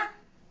屋㗎，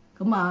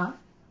咁啊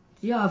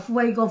只有阿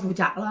輝哥負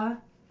責啦。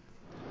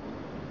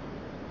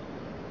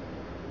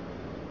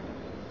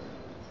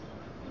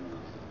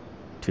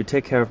To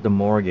take care of the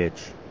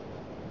mortgage,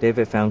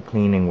 David found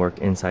cleaning work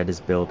inside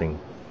his building.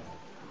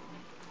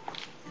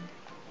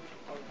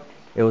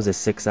 It was a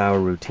 6-hour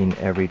routine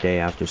every day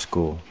after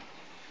school.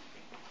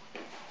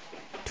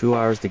 2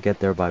 hours to get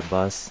there by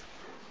bus,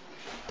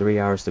 3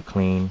 hours to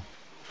clean,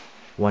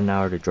 1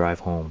 hour to drive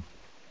home.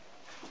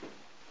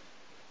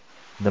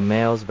 The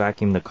males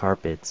vacuumed the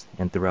carpets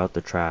and threw out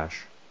the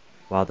trash,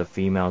 while the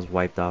females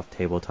wiped off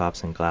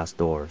tabletops and glass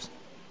doors,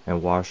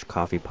 and washed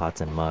coffee pots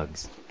and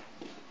mugs.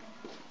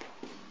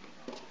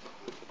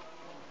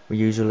 We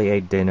usually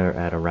ate dinner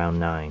at around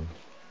 9.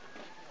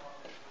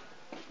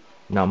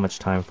 Not much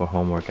time for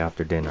homework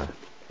after dinner.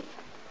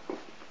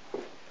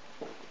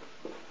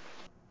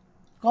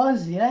 嗰陣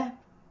時咧，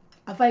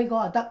阿輝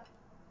哥得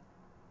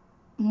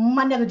5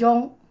蚊一個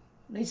鐘。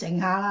你乘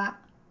下啦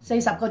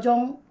，40個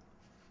鐘，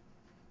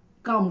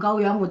夠唔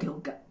夠養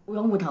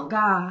活頭家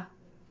啊？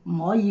唔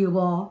可以嘅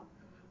喎，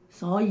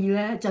所以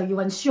咧就要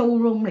揾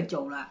showroom 嚟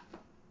做啦，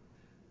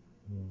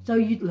就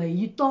越嚟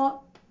越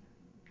多。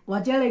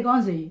或者你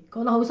嗰陣時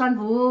覺得好辛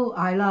苦，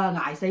係啦，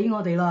捱死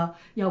我哋啦，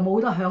又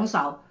冇得享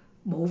受，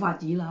冇法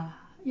子啦，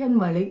因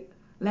為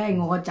你係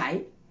我個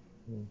仔，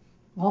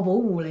我保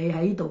護你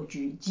喺呢度住，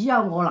只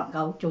有我能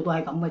夠做到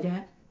係咁嘅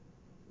啫，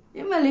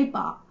因為你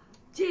爸。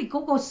即係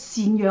嗰個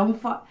贍養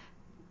費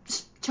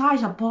child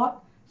support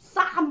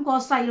 3個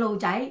細路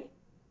仔，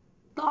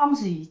當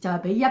時就係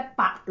俾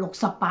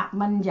168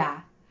蚊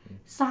咋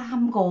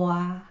，3個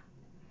啊，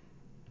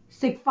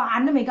食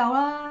飯都未夠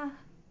啦，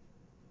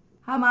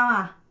啱唔啱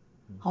啊？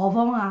何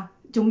況啊，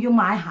仲要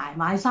買鞋、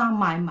買衫、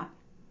買襪，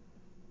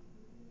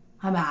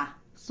係咪啊？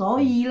所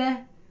以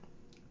咧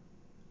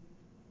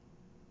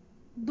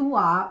都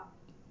話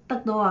得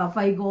到阿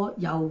輝哥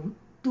又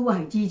都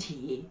係支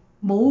持。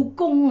冇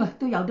工啊，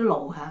都有啲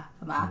路嚇，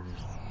係嘛？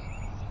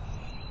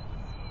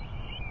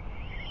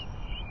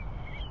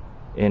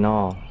 In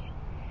all,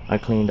 I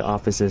cleaned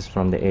offices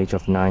from the age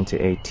of 9 to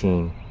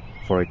 18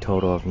 for a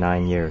total of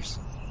 9 years.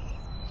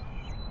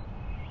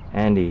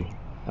 Andy,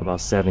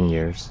 about 7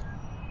 years,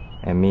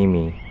 and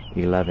Mimi,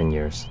 11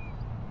 years.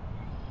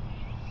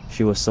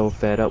 She was so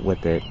fed up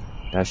with it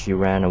that she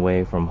ran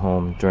away from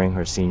home during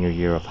her senior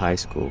year of high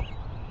school.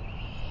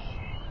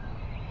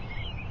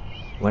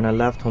 When I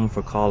left home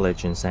for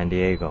college in San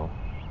Diego,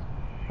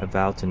 I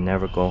vowed to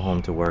never go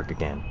home to work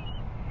again.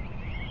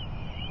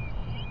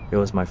 It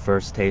was my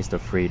first taste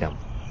of freedom.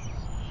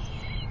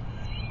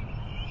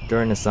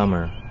 During the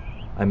summer,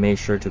 I made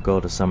sure to go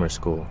to summer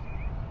school.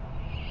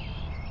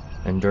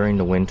 And during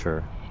the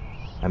winter,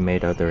 I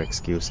made other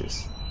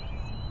excuses.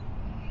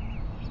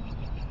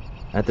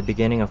 At the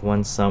beginning of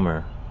one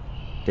summer,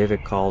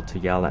 David called to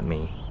yell at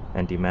me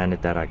and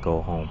demanded that I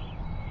go home.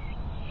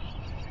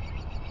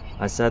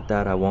 I said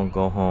that I won't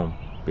go home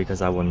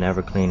because I will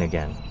never clean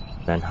again,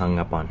 then hung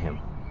up on him.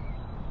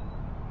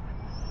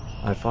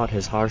 I fought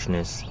his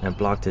harshness and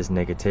blocked his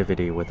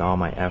negativity with all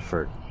my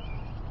effort,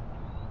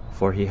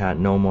 for he had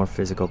no more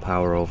physical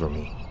power over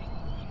me.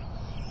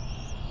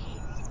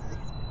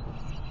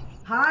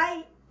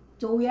 係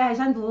做嘢係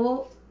辛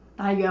苦，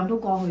但係樣都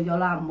過去咗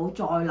啦，唔好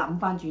再諗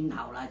翻轉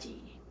頭啦，字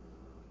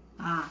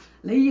啊！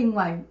你認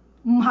為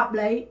唔合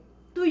理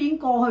都已經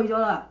過去咗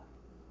啦，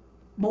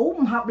冇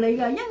唔合理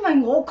嘅，因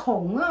為我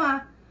窮啊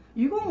嘛。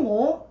如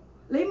果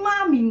你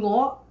媽咪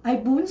我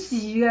係本事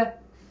嘅，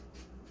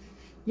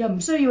又唔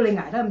需要你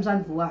捱得咁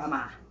辛苦啊，係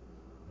嘛？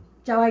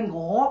就係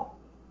我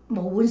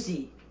冇本事，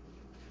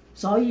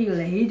所以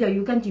你就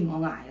要跟住我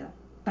捱啦。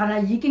但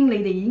係你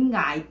哋已經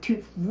捱脱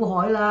苦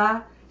海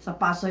啦。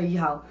18歲以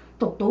後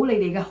讀到你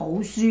哋嘅好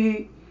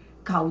書，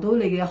求到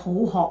你嘅好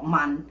學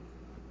問，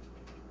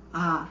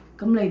啊，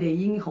咁你哋已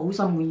經好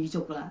心滿意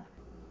足啦。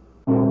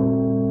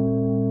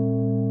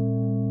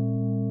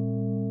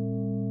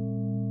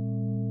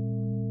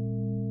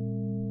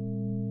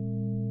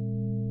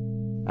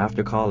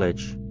After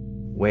college,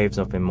 waves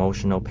of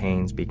emotional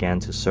pains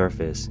began to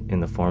surface in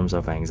the forms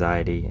of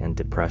anxiety and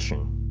depression.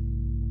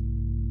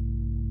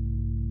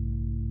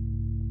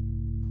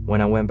 When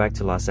I went back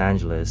to Los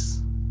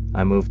Angeles,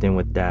 I moved in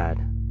with Dad.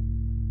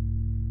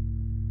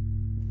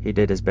 He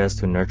did his best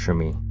to nurture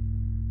me.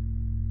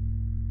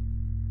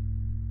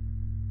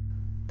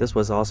 This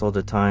was also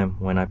the time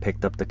when I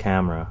picked up the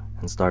camera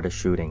and started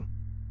shooting.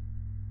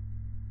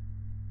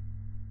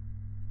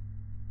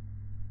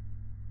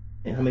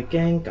 係咪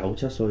驚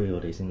97歲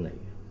我哋先嚟嘅？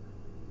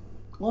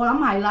我諗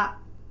係啦，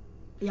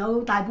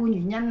有大半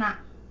原因啦。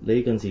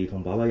你近時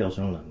同爸爸有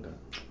商量㗎？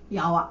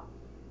有啊。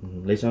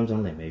你想唔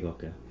想嚟美國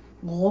嘅？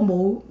我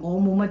冇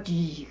乜主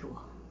意嘅喎。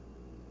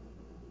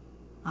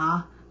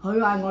佢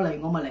嗌我嚟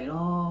我咪嚟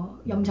咯，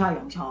陰差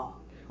陽錯。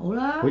好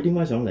啦。佢點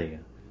解想嚟嘅？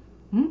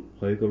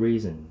佢個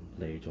reason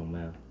嚟做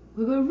咩啊？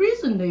佢個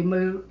reason 嚟咪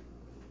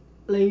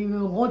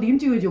嚟，我點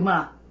知佢做乜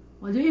啊？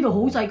或者呢度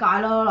好世界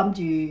啦，諗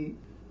住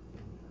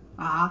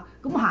咁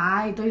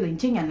係對年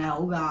青人係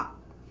好㗎，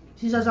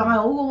事實上係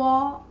好嘅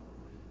喎。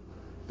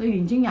對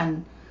年青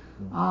人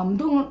唔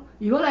通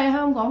如果你喺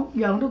香港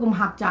樣都咁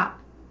狹窄，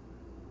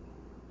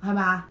係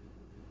咪啊？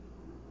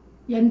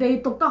人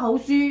哋讀得好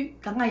書，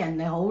梗係人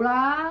哋好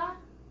啦，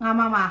啱唔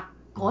啱啊？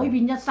改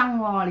變一生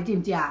喎，你知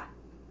唔知啊？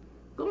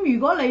咁如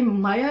果你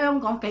唔喺香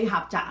港幾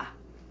狹窄啊？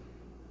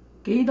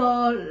幾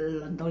多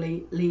輪到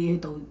你去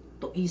讀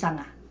醫生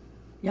啊？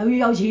又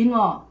要有錢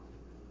喎，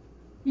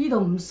呢度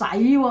唔使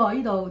喎，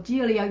呢度只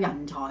要你有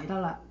人才得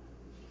啦，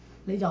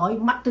你就可以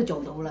乜都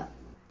做到啦。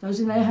就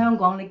算你喺香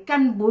港，你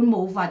根本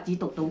冇法子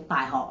讀到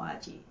大學啊！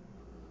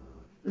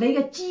你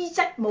嘅資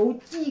質冇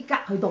資格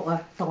去讀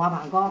啊，同阿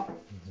彭哥。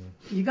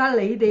而家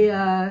你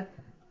哋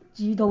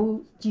自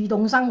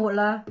動生活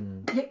啦，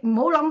亦唔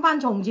好諗翻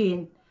從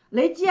前。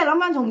你只係諗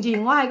翻從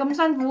前，我係咁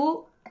辛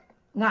苦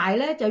捱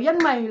咧，就因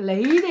為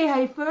你哋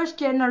係 first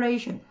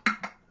generation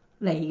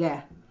嚟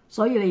嘅，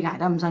所以你捱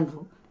得咁辛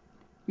苦。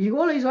如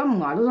果你想唔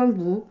捱都辛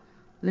苦，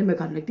你咪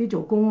勤力啲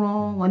做工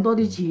咯，揾多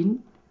啲錢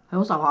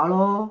享受下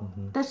咯。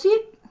That's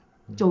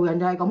it，做人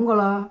就係咁噶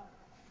啦。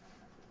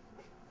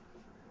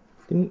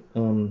點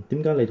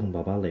解你同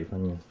爸爸離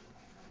婚嘅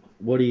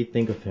 ？What do you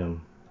think of him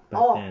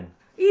back then？ 呢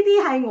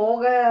啲係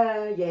我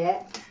嘅嘢，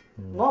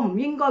我唔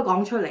應該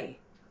講出嚟。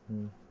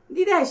呢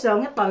啲係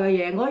上一代嘅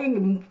嘢，我亦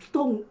唔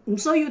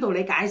需要同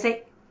你解釋。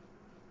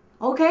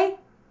OK，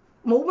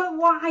 冇乜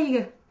歪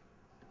嘅，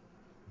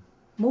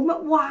冇乜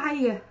歪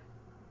嘅。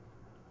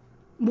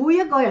每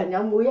一個人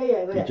有每一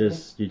樣嘅人。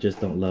You just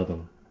don't love him。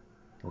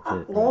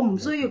我唔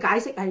需要解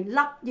釋係笠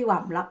抑或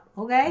唔笠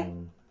 ，OK？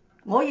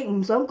我亦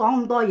唔想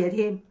講咁多嘢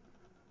添。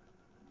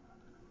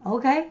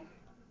OK？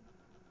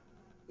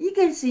呢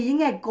件事已經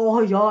係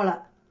過去咗㗎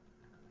啦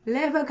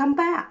 ，never come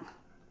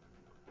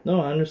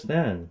back。No, I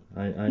understand.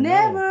 I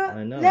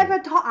know.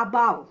 Never talk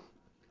about。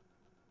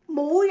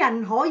冇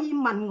人可以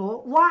問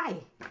我 why，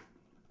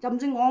 甚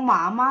至我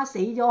媽媽死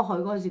咗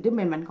佢嗰陣時都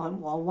未問過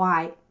我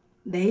why。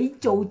你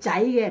做仔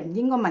嘅唔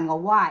應該問我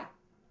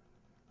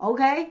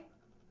why。OK？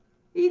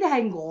 呢啲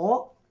係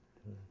我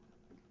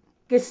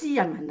嘅私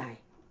人問題，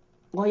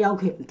我有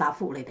權唔答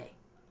覆你哋，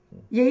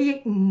亦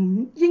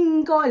唔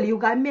應該了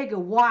解咩叫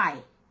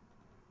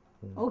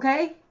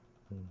why。OK？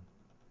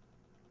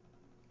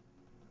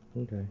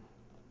 OK。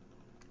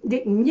亦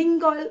唔應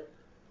該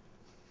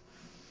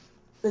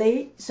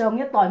你上一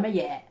代乜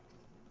嘢，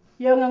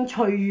樣樣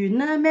隨緣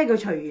啦。咩叫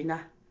隨緣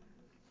啊？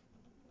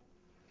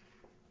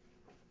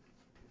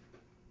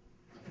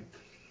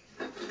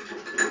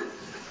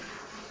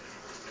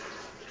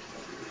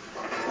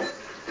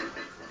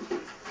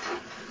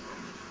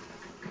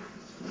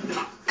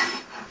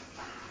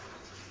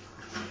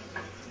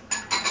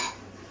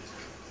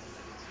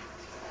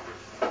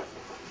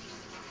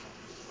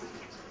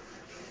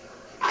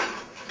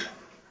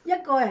一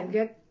個人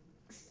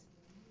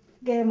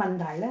嘅問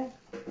題咧，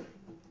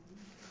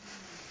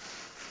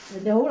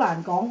人哋好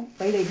難講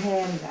俾你聽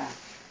㗎。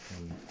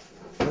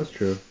That's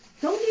true。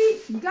總之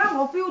而家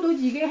我 feel 到自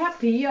己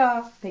happy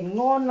啊，平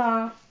安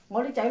啊，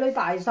我啲仔女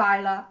大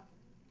晒啦，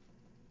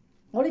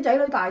可以自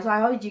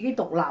己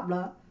獨立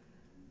啦。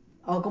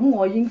哦，咁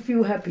我已經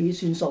feel happy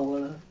算數㗎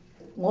啦，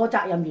我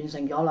責任完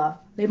成咗啦。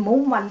你唔好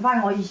問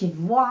翻我以前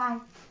why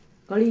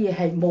嗰啲嘢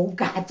係冇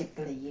價值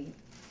㗎啦已經。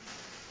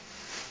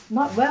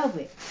Not worth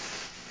it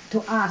to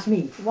ask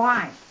me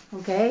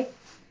why，OK？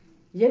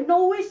而且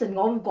no reason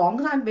我會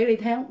講翻俾你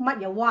聽乜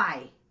嘢 why，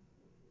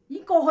 已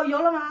經過去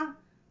咗啦嘛。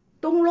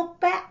Don't look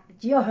back，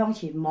 只有向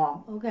前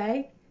望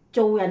 ，OK？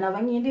 做人啊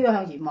永遠都要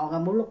向前望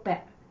嘅，冇 look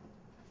back。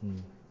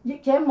而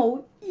且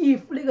冇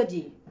if 呢個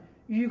字。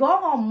如果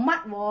我唔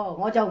乜喎，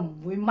我就唔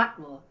會乜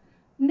喎。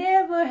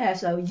Never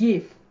has a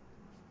if。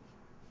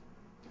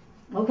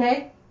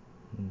OK？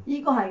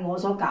呢個係我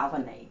所教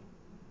訓你。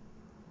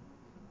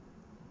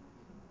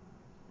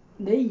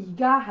你而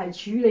家係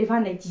處理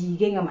翻你自己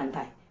嘅問題，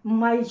唔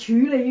係處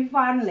理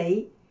翻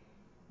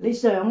你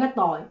上一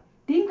代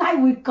點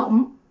解會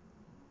咁。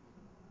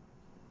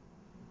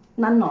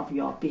None of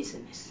your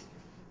business。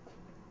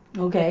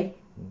OK？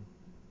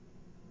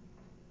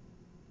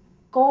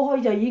過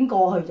去就已經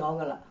過去咗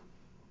㗎啦，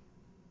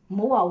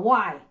唔好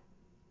話 why。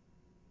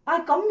啊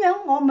咁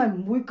樣我咪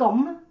唔會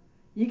咁啦，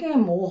已經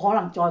係冇可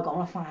能再講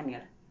得翻㗎啦。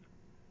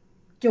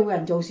做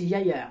人做事一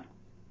樣，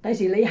第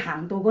時你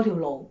行到嗰條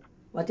路，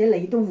或者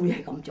你都會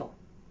係咁做。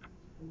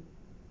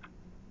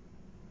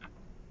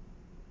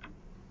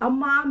阿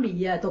媽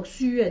咪啊，讀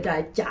書啊就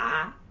係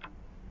渣，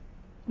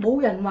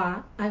冇人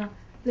話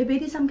你俾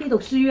啲心機讀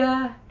書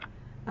啊，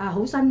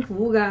好辛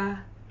苦㗎，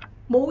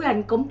冇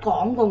人咁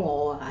講過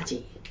我啊，阿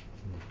姐。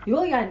如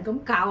果有人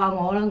咁教下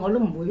我啦，我都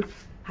唔會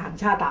行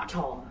差踏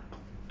錯。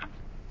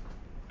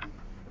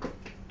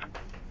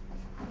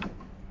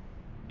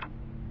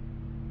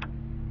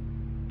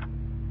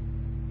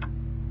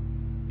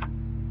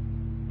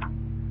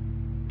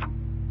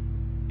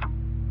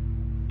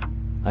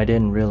I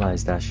didn't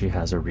realize that she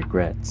has her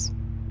regrets.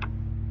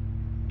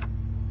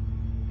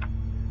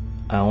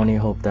 I only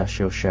hope that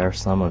she'll share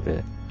some of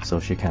it so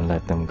she can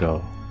let them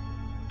go.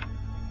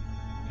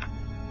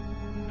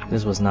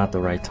 This was not the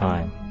right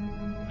time,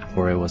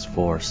 for it was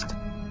forced.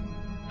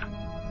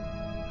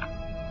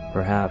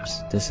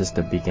 Perhaps this is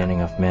the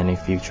beginning of many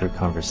future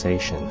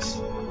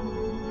conversations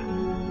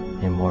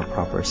in more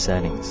proper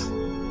settings.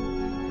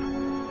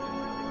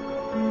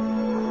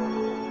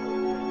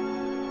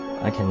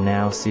 I can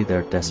now see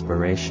their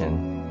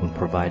desperation in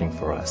providing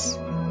for us.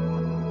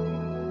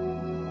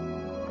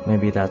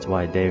 Maybe that's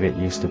why David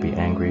used to be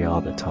angry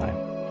all the time.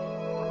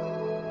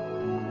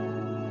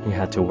 He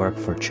had to work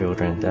for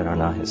children that are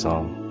not his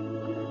own.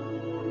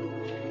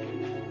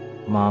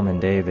 Mom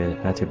and David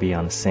had to be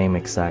on the same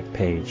exact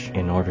page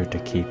in order to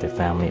keep the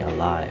family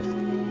alive.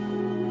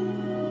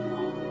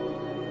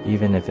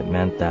 Even if it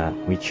meant that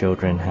we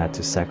children had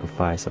to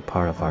sacrifice a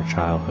part of our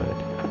childhood.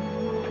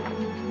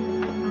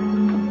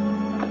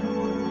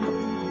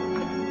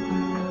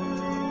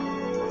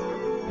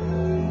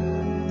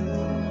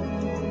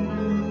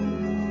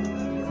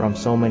 From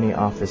so many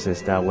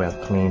offices that we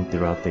have cleaned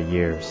throughout the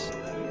years,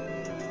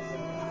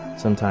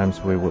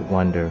 sometimes we would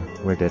wonder,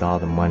 where did all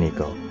the money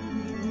go?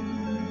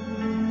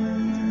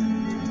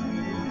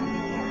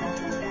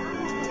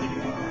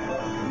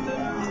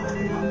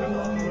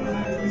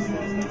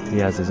 He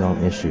has his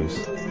own issues.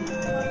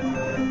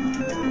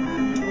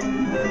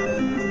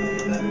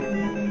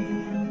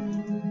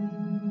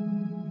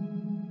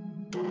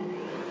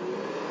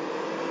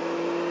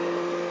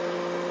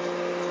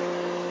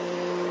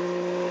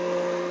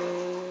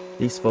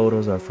 These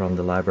photos are from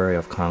the Library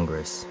of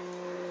Congress.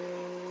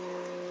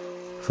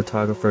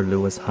 Photographer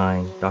Lewis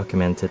Hine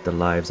documented the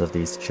lives of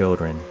these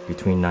children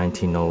between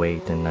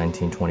 1908 and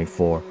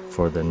 1924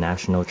 for the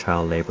National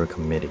Child Labor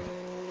Committee.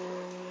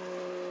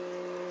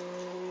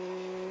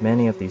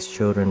 Many of these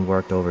children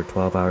worked over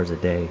 12 hours a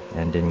day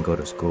and didn't go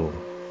to school.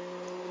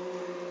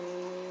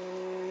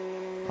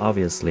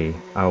 Obviously,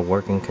 our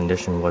working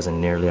condition wasn't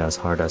nearly as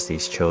hard as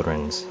these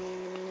children's,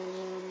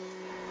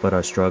 but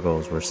our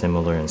struggles were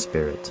similar in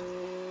spirit.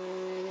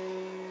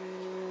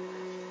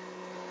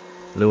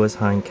 Lewis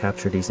Hine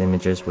captured these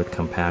images with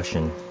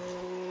compassion.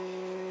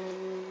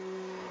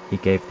 He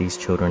gave these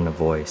children a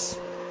voice.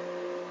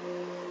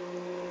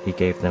 He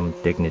gave them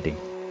dignity.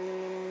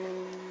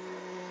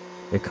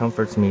 It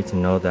comforts me to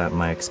know that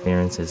my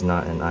experience is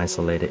not an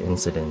isolated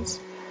incident,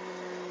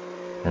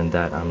 and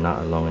that I'm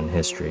not alone in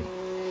history.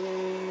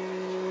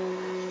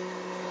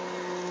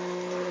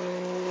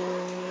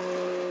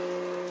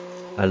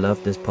 I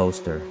love this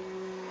poster.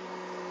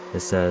 It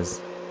says,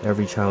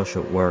 "Every child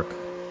should work,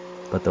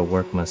 but the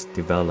work must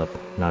develop,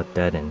 not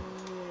deaden.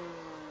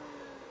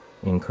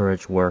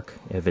 Encourage work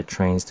if it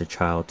trains the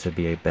child to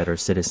be a better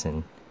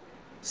citizen.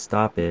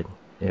 Stop it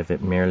if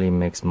it merely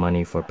makes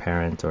money for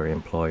parent or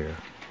employer.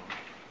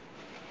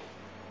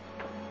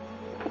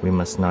 We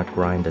must not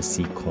grind the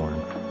seed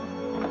corn."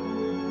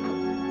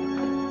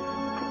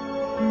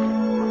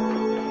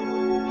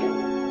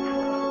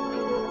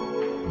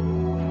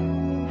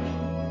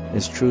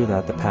 It's true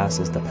that the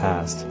past is the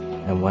past,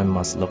 and one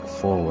must look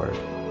forward.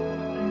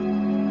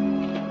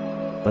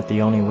 But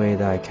the only way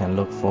that I can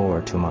look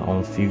forward to my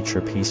own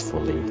future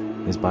peacefully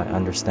is by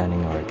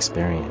understanding our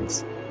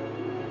experience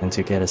and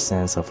to get a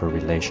sense of her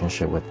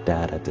relationship with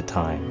Dad at the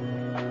time.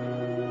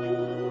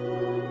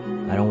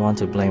 I don't want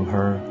to blame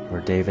her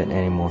or David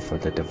anymore for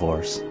the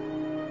divorce.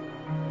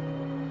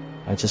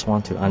 I just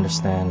want to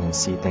understand and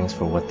see things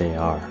for what they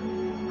are.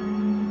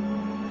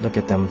 Look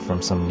at them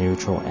from some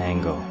neutral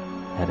angle,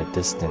 at a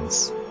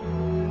distance.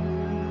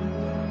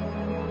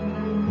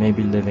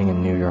 Maybe living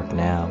in New York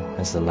now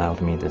has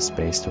allowed me the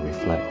space to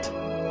reflect.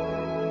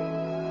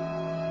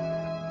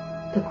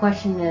 The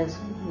question is,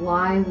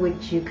 why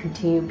would you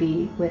continue to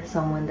be with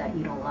someone that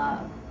you don't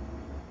love?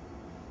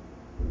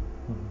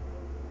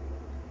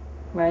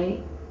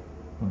 Right?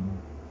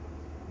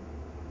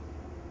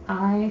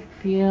 I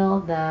feel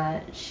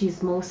that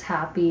she's most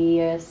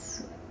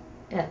happiest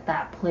at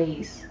that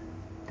place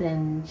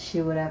than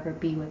she would ever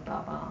be with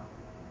Baba.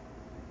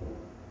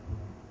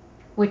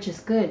 Which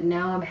is good.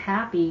 Now I'm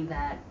happy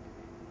that,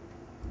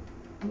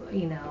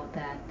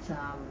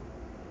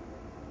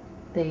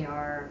 they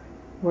are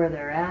where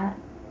they're at,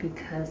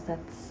 because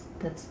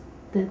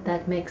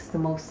that makes the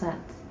most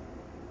sense.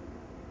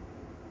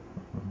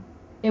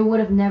 It would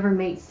have never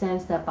made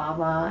sense that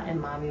Baba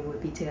and Mommy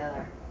would be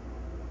together.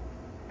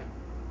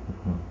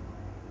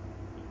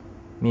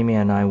 Mimi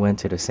and I went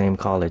to the same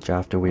college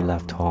after we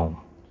left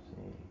home.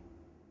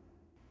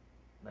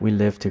 We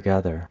lived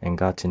together and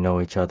got to know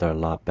each other a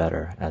lot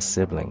better as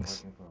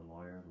siblings.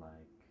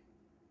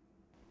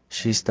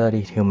 She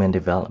studied human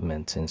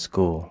development in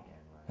school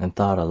and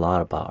thought a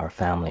lot about our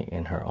family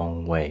in her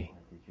own way.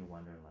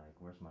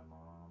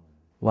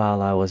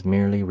 While I was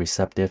merely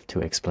receptive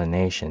to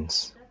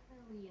explanations,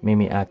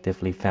 Mimi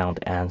actively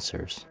found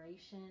answers.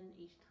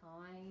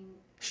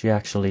 She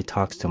actually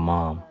talks to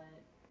Mom.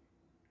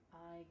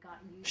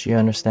 She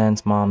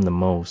understands Mom the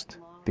most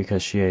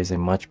because she is a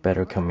much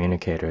better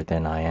communicator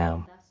than I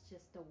am,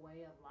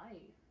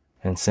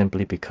 and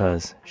simply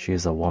because she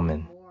is a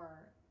woman.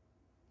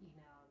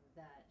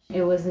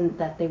 It wasn't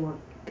that they were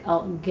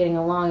getting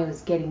along, it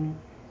was getting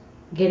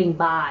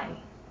by.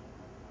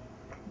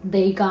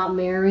 They got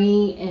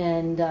married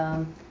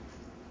and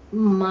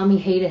Mommy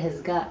hated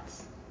his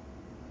guts.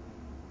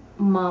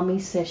 Mommy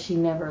says she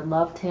never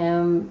loved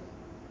him.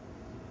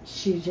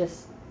 She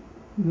just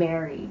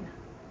married.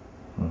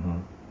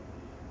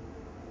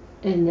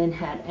 And then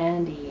had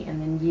Andy,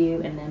 and then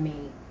you, and then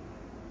me.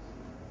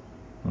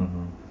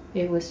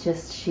 It was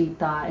just, she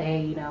thought,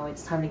 hey,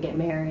 it's time to get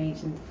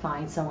married and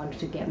find someone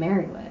to get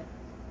married with.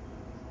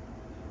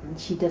 And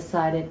she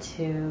decided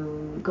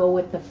to go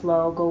with the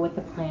flow, go with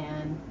the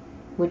plan,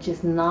 which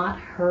is not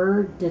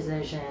her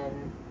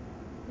decision.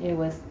 It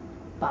was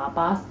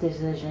Baba's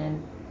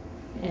decision,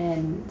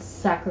 and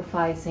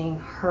sacrificing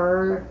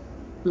her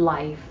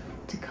life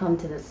to come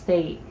to the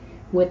state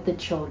with the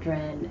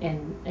children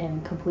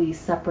and completely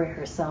separate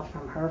herself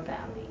from her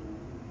family.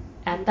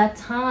 At that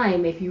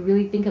time, if you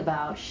really think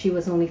about, she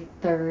was only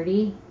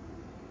 30.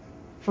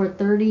 For a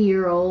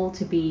 30-year-old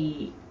to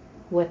be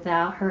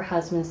without her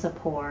husband's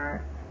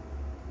support,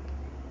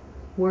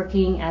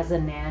 working as a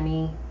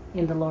nanny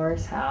in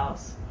Dolores'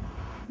 house,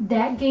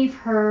 that gave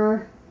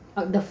her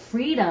the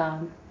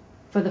freedom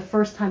for the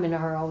first time in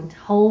her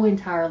whole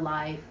entire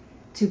life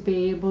to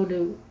be able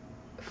to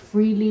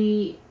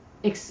freely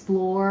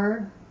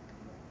explore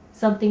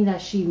something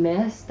that she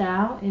missed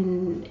out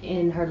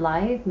in her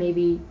life,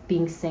 maybe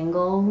being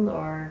single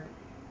or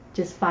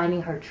just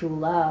finding her true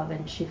love.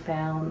 And she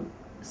found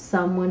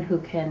someone who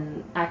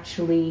can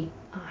actually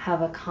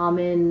have a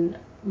common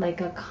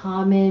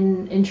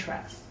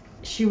interest.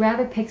 She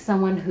rather pick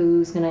someone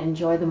who's going to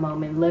enjoy the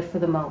moment, live for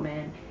the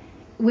moment,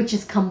 which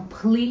is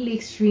completely,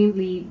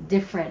 extremely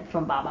different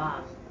from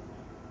Baba.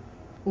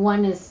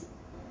 One is,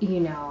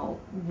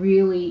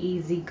 really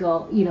easy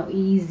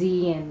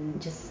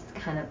and just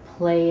kind of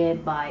play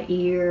it by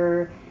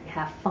ear,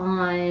 have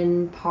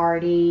fun,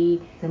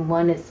 party. And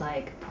one is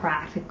like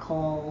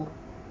practical.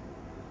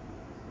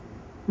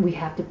 We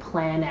have to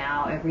plan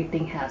out,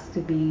 everything has to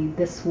be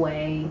this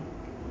way.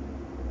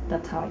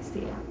 That's how I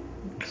see it.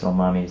 So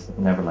Mommy's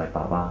never like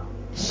Baba?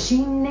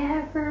 She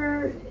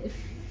never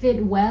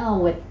fit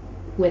well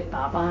with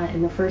Baba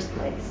in the first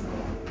place.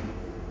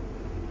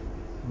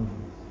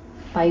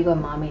 Baigo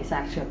and Mommy is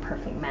actually a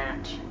perfect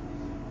match.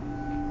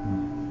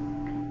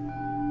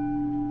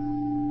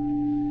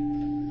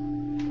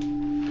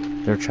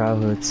 Their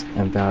childhoods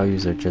and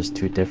values are just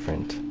too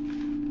different.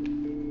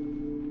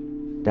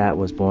 Dad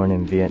was born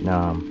in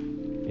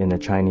Vietnam, in the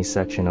Chinese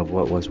section of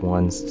what was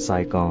once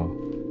Saigon.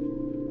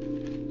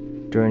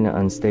 During the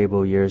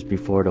unstable years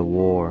before the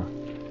war,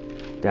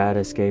 Dad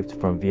escaped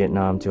from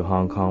Vietnam to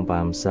Hong Kong by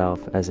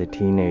himself as a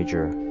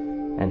teenager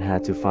and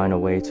had to find a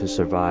way to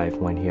survive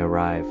when he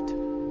arrived.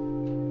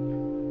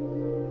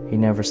 He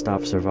never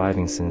stopped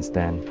surviving since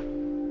then.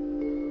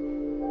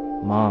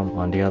 Mom,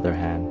 on the other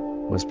hand,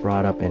 was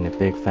brought up in a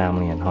big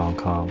family in Hong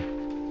Kong.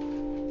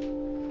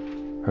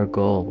 Her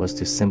goal was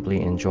to simply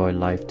enjoy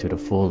life to the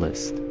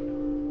fullest.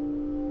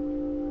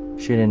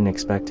 She didn't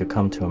expect to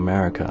come to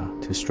America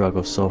to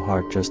struggle so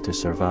hard just to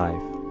survive.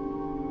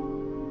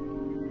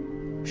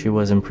 She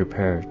wasn't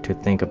prepared to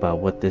think about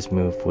what this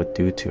move would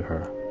do to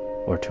her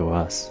or to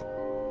us.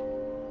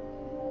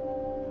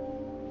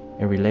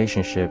 A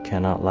relationship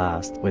cannot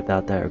last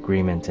without that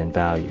agreement in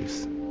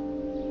values.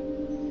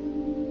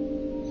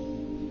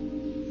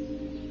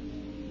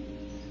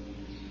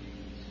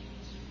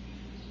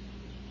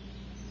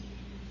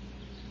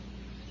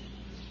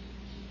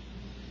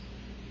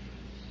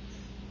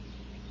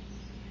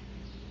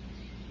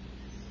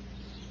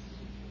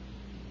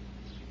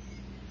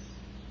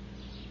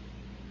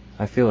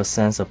 I feel a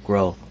sense of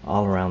growth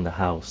all around the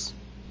house.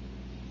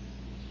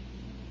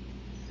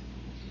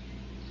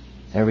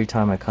 Every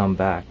time I come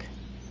back,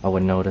 I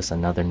would notice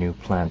another new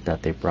plant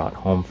that they brought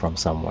home from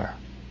somewhere.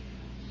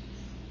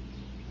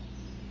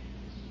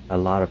 A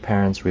lot of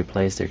parents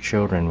replace their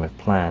children with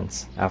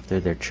plants after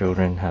their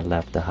children had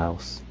left the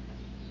house.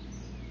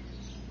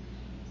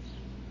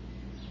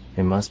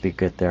 It must be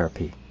good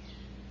therapy.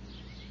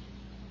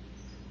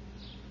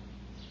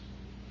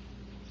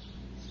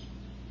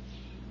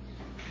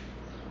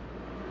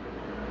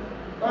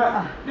 喂，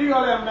呢個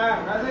靚唔靚？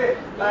睇下先。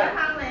而家慳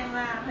靚啦，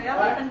係啊，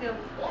衛生叫。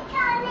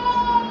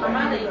媽媽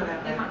你買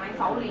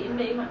手鏈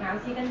俾麥雅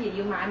詩，跟住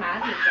要買埋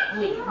一條頸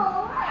鏈。冇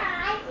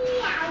雅詩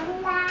有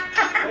啦。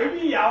你邊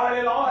有啊？你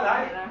攞嚟睇。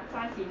係啦，嘥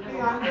錢啦。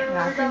雅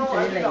詩嘴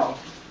嚟。有。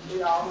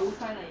好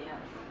犀利啊！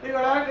呢個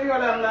咧，呢個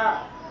靚唔靚？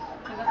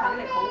佢個體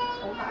力好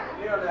大。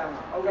呢個靚啊！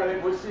好嘅，你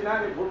撥線啦，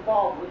你幫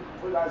我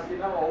撥下線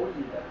啦，我好熱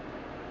啊。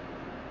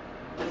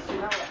撥線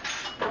啦。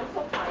好縮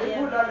底啊！你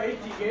撥下你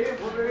自己，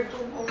撥俾你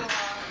公公啊嘛。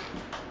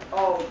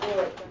哦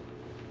，good。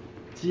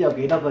知有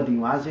幾多個電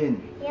話先？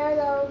有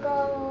6個。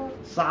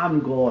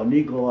3個，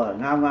呢個啊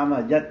啱啱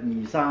啊，1、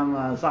2、3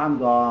啊，3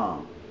個。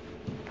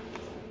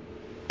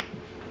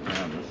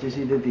思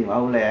思啲電話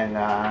好靚㗎，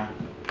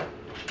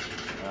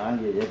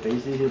爺爺俾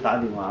思思打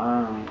電話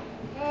啊。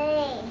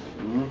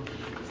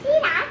思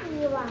打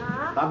電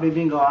話。打俾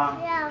邊個啊？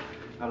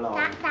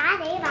打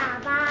俾爸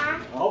爸。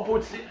我撥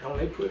線同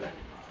你撥啊。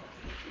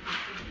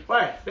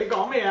喂，你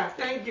講咩啊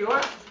 ？Thank you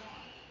啊！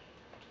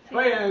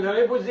喂，人哋同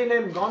你撥線，你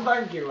唔講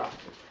thank you 啊？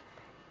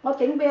我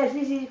整俾阿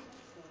思思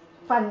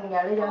瞓㗎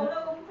呢張。好多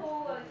功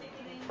夫㗎，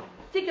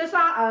織咗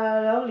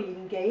2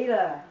年幾啦。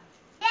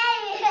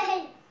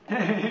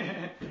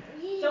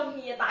中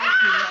意啊大件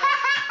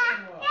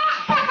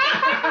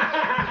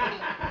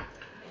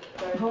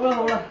好啦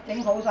好啦，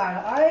整好晒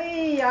啦！哎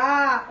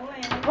呀，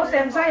我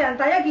成世人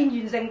第一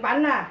件完成品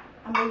啊！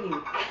阿美儀。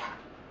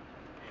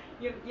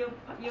要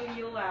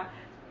啊！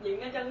影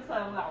一張相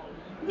留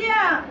念。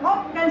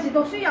我近時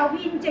讀書有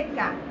編輯㗎，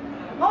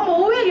我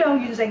冇一樣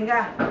完成㗎，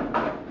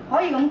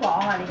可以咁講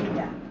啊！你知唔知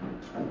啊？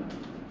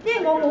即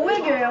係我冇一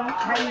樣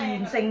係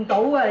完成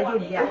到㗎，你知唔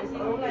知啊？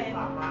好靚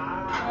啊！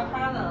個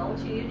colour 好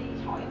似啲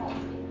彩虹。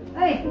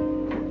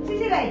思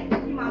思嚟，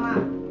啲媽媽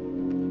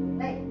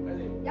嚟，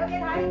有嘢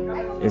睇。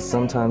It's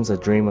sometimes a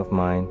dream of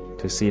mine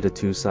to see the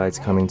two sides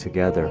coming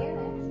together,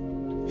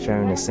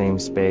 sharing the same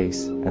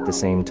space at the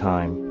same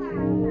time,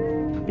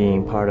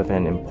 being part of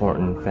an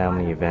important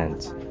family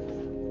event.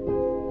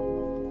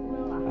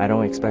 I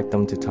don't expect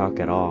them to talk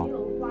at all,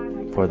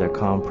 for their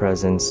calm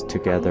presence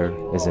together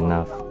is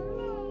enough.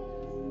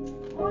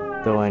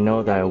 Though I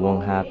know that it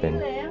won't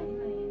happen,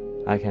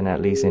 I can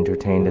at least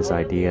entertain this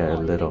idea a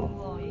little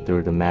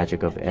through the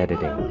magic of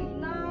editing.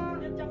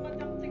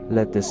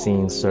 Let this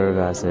scene serve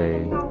as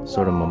a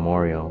sort of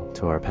memorial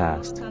to our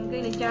past. 相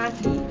機你揸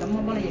住，咁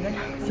我幫你影一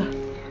張相。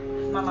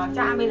嫲嫲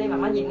揸俾你，媽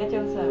媽影一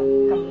張相，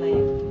咁靚，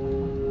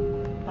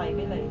遞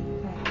俾你，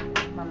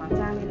嫲嫲揸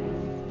俾你，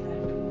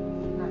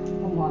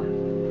好唔好啊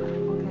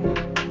 ？OK。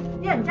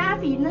啲人揸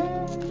電啦，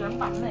獎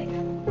品嚟嘅，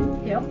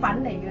獎品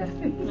嚟嘅，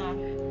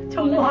從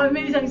來未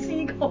曾試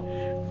過。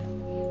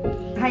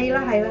係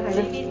啦。呢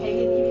邊拍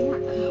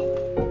緊好。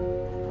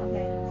OK，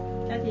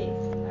揸住，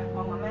望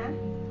媽媽，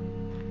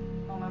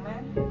望媽媽。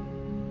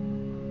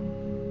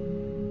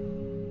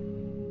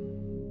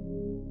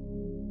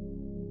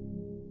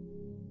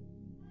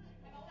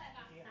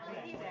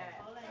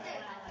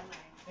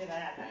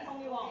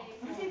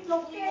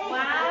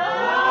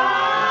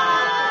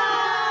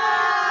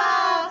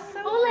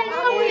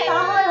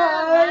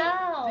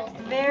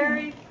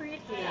Very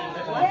pretty。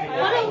我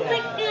都識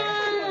㗎。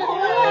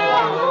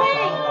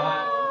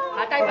下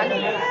低品嚟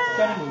㗎。將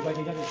啲玫瑰寄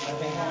咗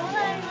俾我。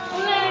好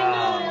靚啊！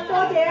多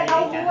謝舅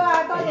父啊，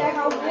多謝舅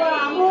父啊，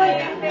阿妹，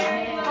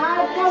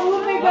舅父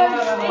俾佢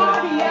媽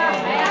咪啊，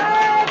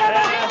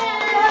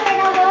多謝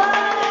舅父，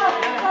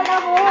多謝舅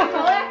父，好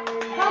咧，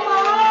舅父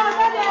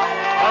多謝。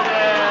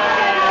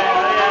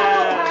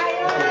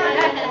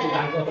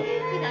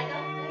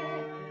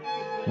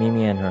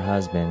Mimi and her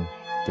husband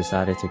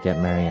decided to get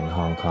married in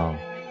Hong Kong.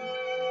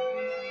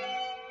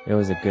 It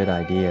was a good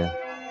idea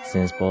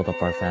since both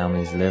of our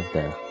families lived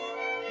there.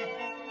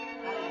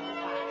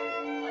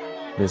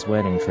 This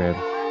wedding trip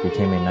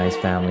became a nice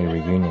family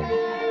reunion.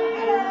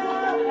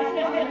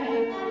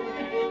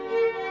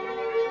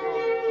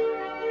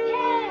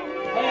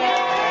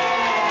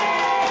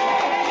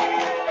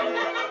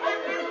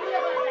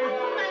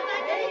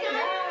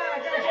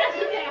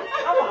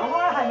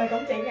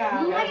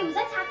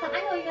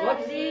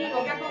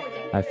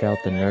 I felt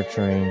the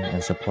nurturing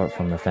and support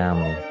from the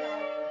family.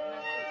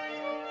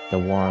 the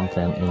warmth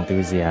and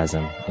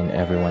enthusiasm in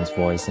everyone's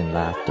voice and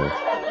laughter.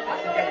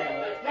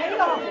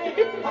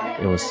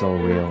 It was so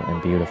real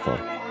and beautiful.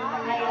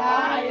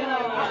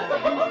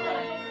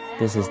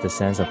 This is the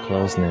sense of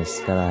closeness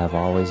that I have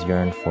always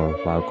yearned for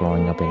while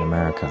growing up in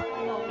America.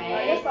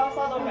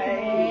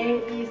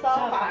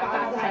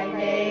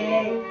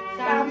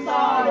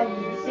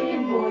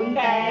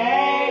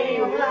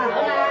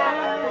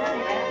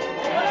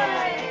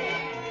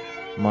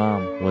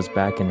 Mom was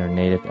back in her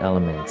native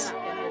elements,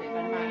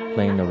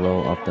 playing the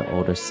role of the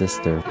older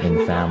sister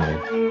in family.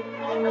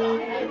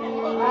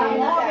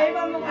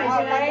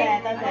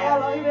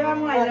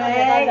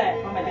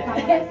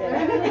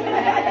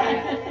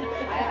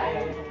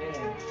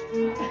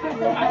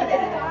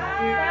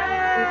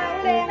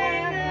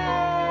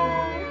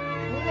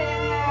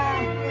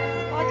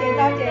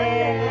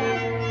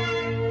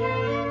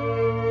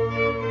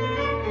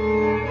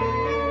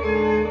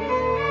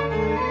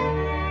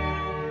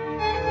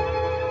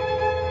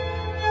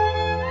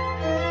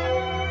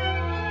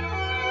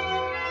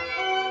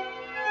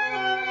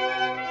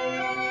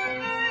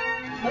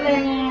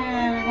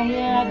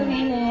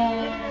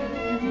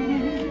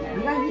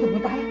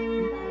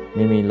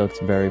 Mimi looks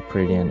very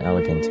pretty and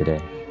elegant today.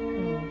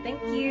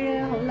 Thank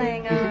you. 好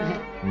靚啊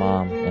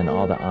Mom and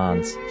all the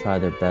aunts try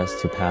their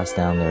best to pass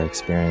down their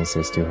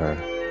experiences to her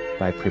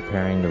by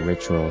preparing the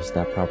rituals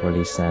that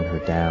properly send her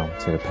down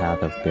to the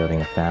path of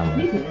building a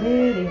family. 呢條咧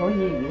你可以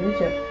如果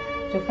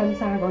着婚紗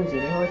嗰陣時，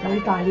你可以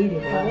戴呢條。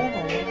好啊好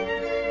啊。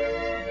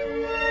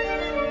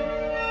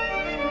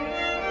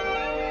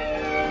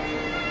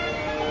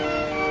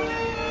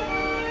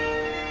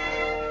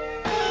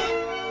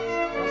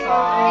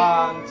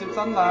接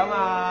新娘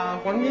啊，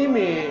揾咪咪。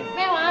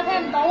咩話？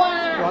聽唔到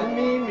啊！揾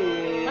咪咪。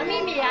揾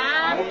咪咪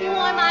啊！叫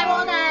外賣喎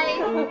我哋。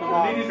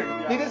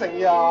呢啲誠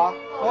意啊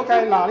 ？OK，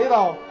 嗱呢度。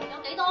有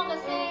幾多嘅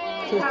先？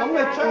咁你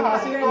check 下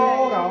先咯，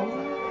咁。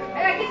睇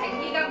下啲誠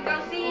意夠唔夠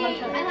先？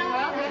睇下佢。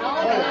好。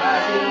睇下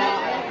先。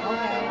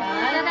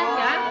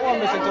哇！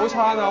未食早餐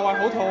啊？喂，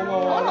好肚餓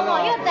啊！好肚餓，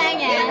呢個正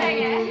嘢，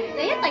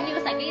你一定要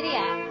食呢啲嘢，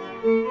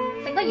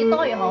食得越多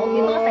越好，越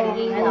多誠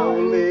意喺度。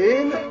榴蓮。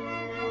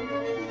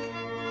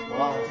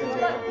哇！正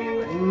正。哇！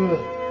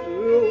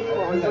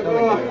真係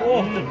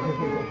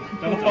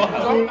哇！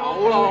想嘔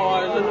啦，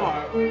喂，真係。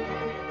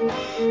多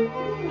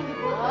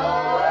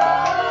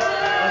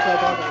謝多謝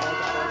多謝。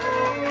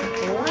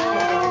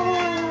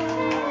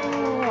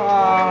哇！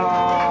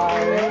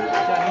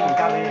張軒而家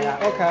俾你啦。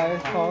OK，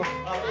 好。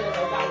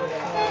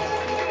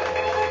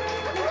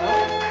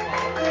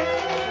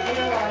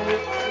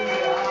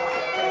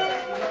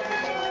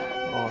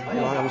哦，要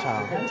飲茶。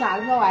飲茶咁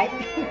多位。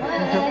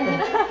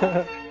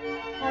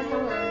開心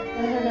啊！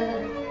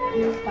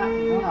百年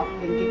好合，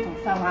永結同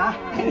心嚇。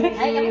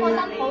誒，飲個新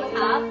抱茶，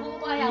富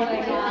貴又榮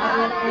華。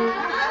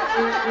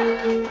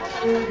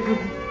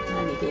媽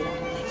咪俾啦，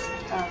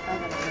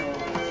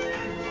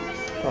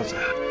多謝。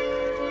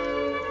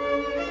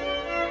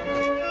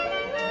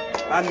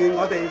但願我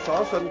哋所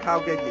信靠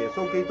嘅耶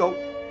穌基督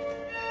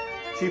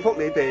賜福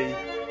你哋，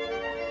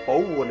保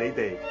護你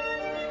哋。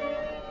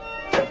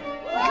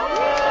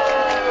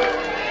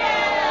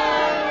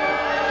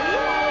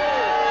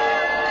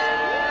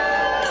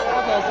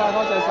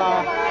多謝晒。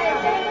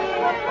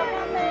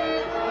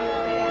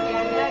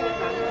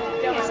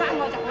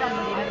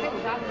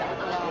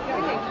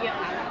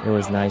It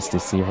was nice to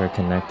see her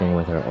connecting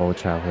with her old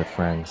childhood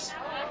friends,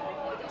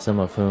 some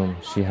of whom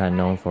she had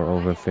known for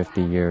over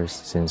 50 years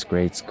since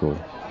grade school.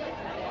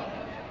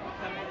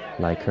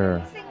 Like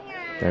her,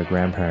 they're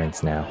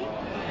grandparents now.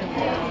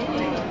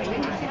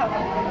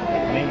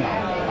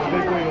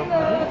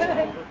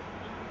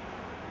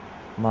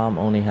 Mom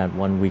only had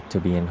 1 week to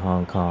be in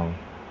Hong Kong.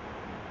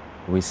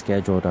 We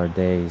scheduled our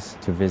days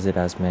to visit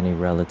as many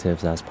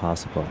relatives as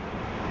possible.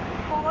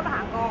 個個都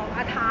行過，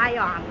太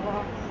有行過，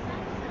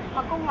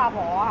阿公阿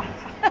婆啊，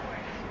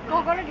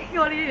個個都經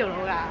過呢條路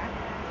㗎。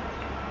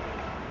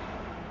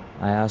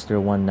I asked her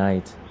one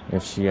night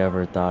if she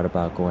ever thought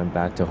about going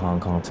back to Hong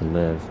Kong to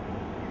live.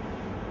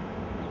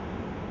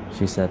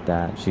 She said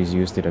that she's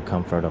used to the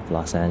comfort of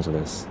Los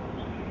Angeles.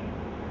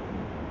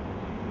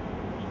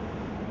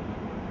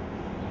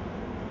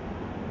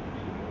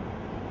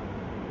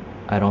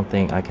 I don't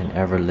think I can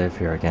ever live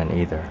here again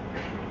either.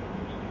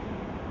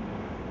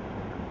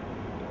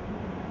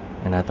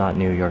 And I thought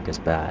New York is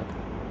bad.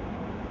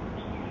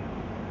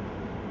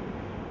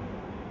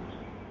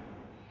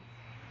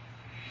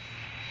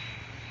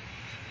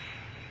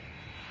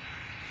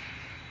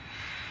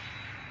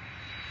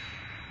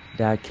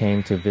 Dad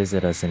came to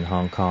visit us in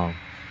Hong Kong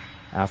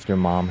after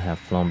Mom had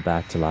flown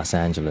back to Los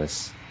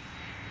Angeles.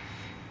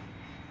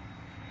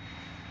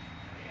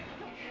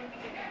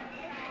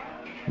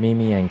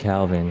 Mimi and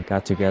Calvin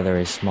got together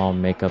a small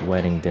makeup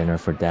wedding dinner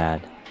for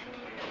Dad.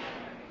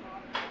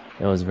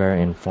 It was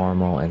very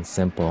informal and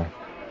simple,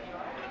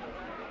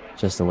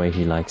 just the way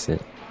he likes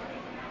it.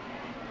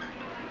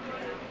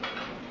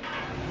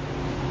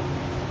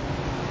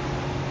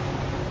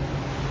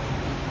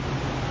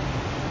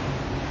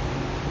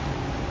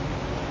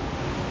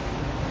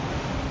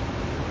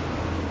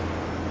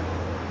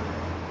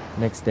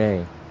 Next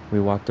day, we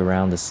walked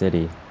around the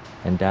city,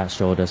 and Dad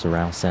showed us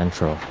around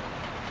Central.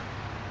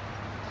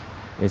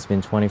 It's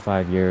been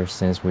 25 years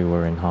since we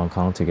were in Hong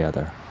Kong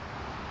together.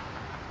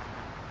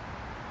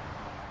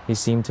 He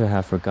seemed to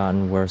have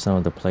forgotten where some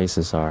of the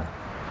places are.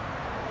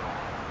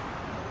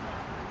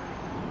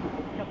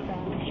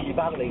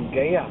 200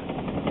幾啊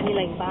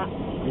？208。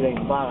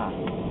208啊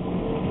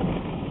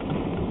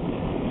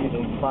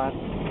？208，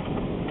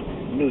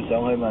咁都要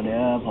上去問你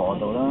阿婆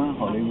度啦，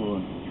荷里活。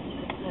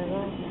係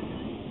咯。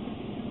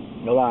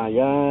好啦，而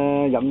家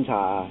飲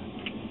茶，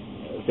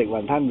食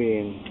雲吞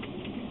麵，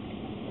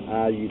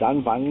魚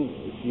蛋粉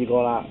試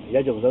過啦，而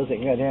家仲想食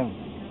咩添？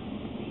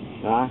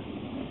啊？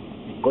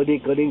嗰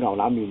啲牛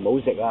腩麵唔好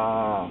食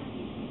啊！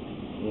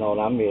牛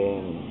腩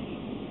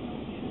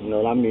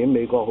麵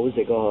美國好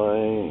食過佢，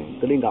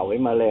嗰啲牛起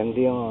碼靚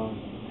啲啊嘛。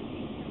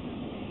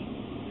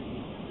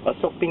阿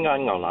叔邊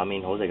間牛腩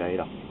麵好食㗎呢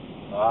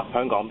度？啊？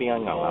香港邊間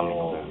牛腩麵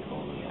好食？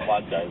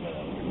灣仔咪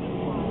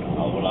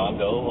有牛腩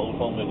就好普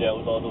通嘅啫，好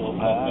多都好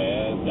方便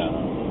就。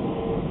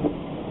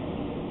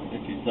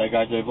全世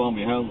界最方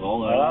便香港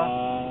㗎啦！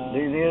你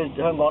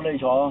香港你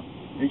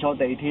坐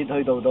地鐵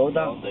去度都得。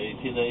地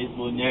鐵你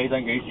半夜起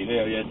身幾時都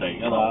有嘢食，而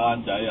家落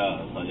灣仔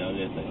啊，實有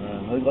嘢食。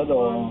去嗰度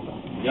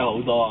而家好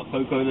多啊，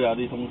區區都有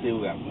啲通宵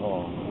嘅。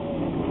哦。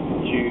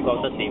住覺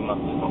得點啊？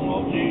同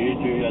我住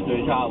就最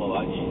差喎，反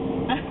而。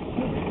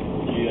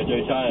住就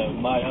最差，唔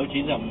係有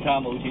錢就唔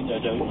差，冇錢就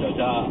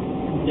差，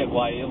即係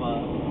貴啊嘛。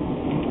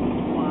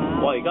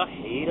哇！而家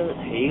起嗰啲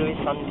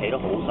新起得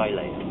好犀利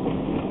啊！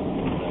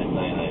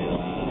犀利啦！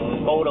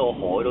高到海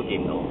都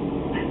見唔到。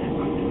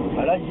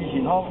係啦，以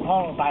前康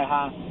樂大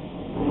廈，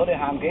我哋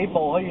行幾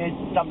步可以浸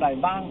泥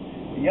灣，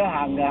而家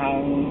行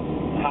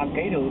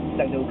幾條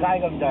成條街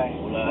咁滯。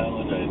好啦，香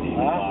港就係連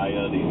快啊，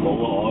連冇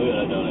海㗎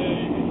啦就嚟。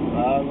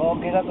我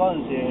記得嗰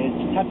陣時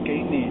7幾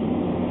年，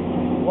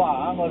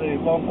哇！我哋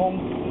放工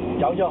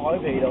走咗海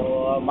皮度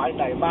買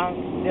泥灣，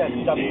啲人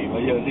浸。我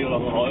要跳落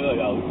海嗰度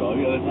游水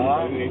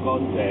啊，水幾乾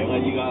淨啊！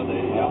依家你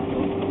游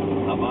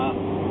係嘛？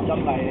浸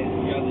泥。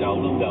而家游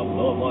都游唔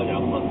到，冇人飲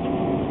啊！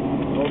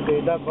我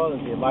記得嗰陣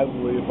時買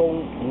匯豐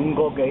5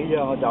個幾啫，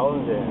我走嗰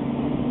陣時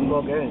5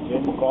個幾銀錢，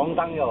港燈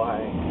又係，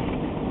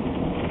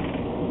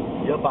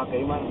而家100幾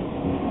蚊。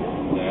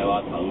成日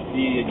話投資，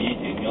以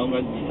前講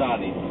緊2、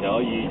3年就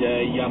可以啫，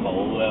依家冇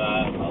㗎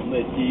啦，投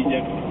咩資啫？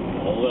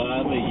冇㗎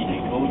啦，咩以前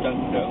高增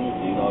長嘅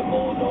時代過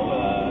咗㗎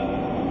啦。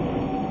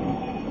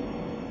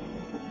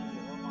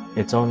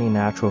It's only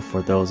natural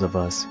for those of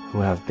us who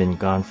have been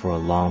gone for a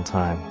long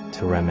time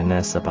to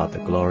reminisce about the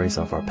glories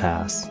of our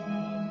past.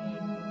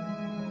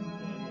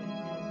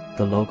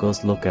 The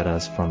locals look at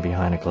us from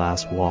behind a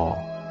glass wall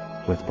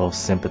with both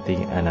sympathy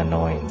and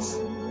annoyance.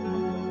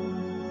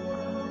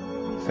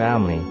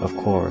 Family, of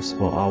course,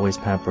 will always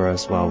pamper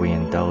us while we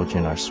indulge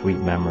in our sweet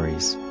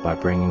memories by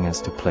bringing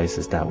us to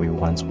places that we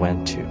once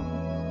went to.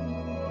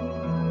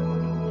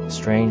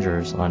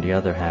 Strangers, on the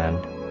other hand,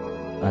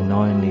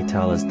 unknowingly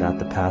tell us that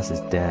the past is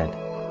dead.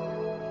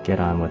 Get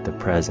on with the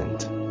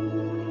present.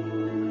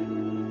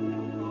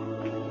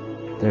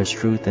 There's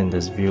truth in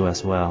this view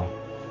as well.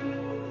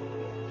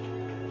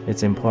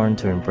 It's important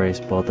to embrace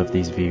both of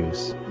these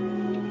views,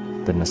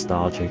 the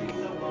nostalgic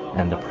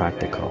and the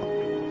practical.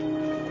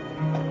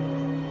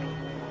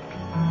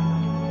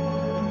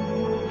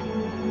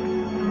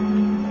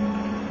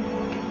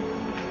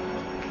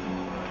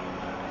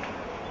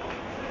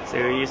 So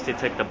you used to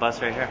take the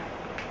bus right here?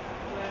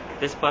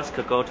 This bus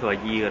could go to a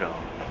euro.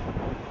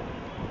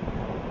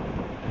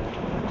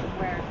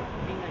 Where?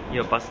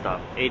 Your bus stop,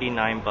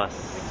 89 bus.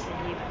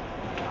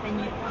 Then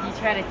you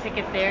try to take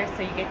it there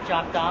so you get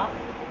dropped off?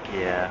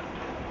 Yeah.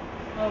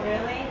 Oh,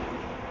 really?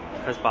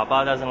 Because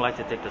Baba doesn't like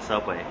to take the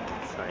subway.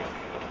 It's like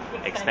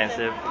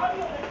expensive.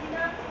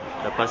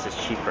 The bus is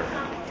cheaper.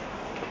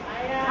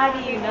 How do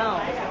you know?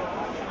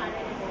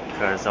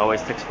 Because it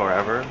always takes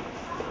forever.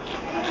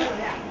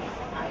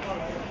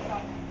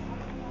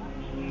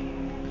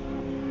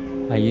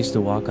 I used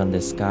to walk on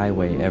this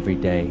skyway every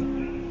day,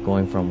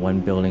 going from one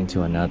building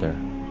to another,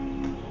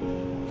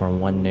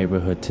 from one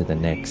neighborhood to the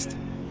next.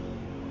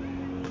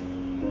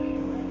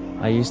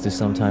 I used to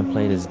sometimes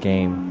play this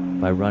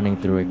game by running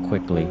through it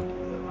quickly,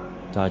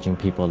 dodging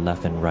people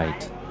left and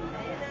right.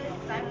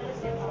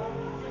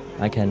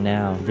 I can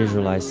now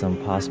visualize some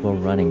possible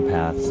running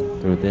paths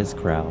through this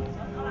crowd.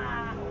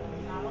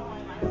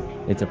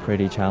 It's a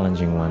pretty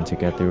challenging one to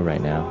get through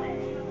right now.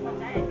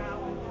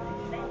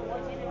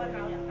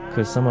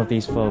 Could some of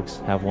these folks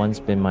have once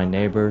been my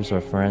neighbors or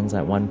friends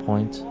at one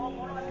point?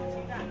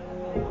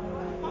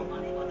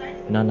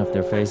 None of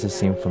their faces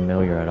seem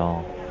familiar at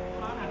all.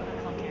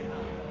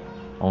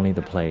 Only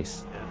the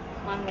place.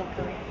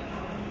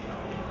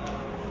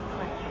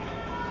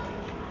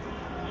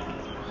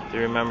 Do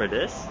you remember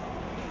this?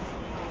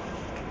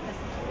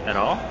 At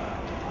all?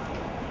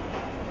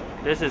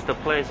 This is the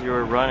place you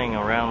were running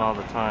around all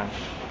the time.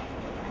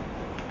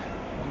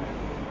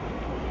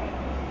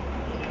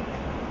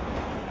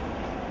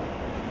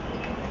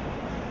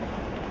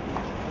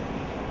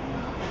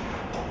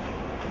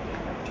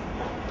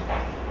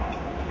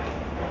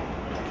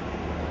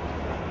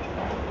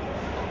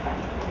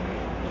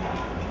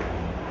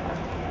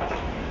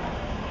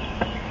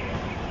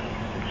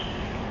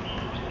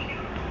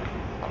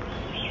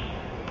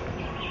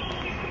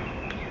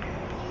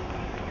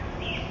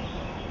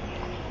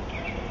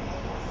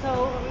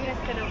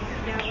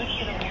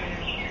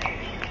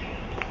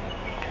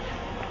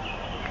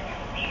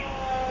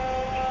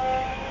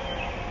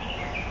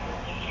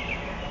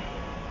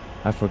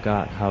 I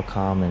forgot how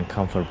calm and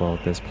comfortable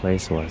this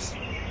place was.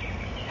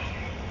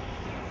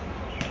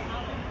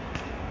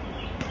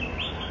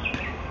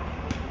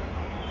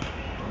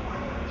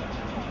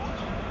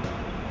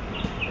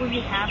 Were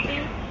you happy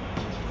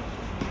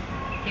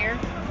here?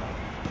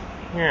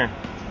 Yeah.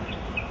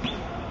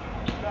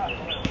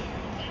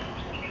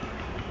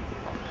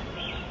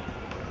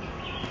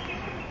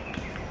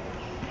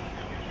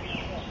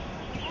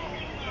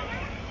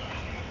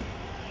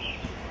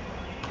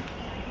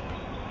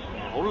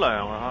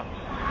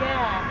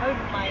 Yeah, 佢唔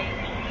係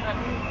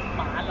近馬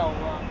路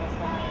啊個山。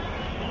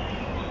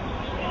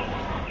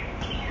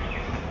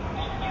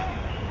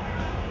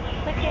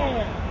得嘅。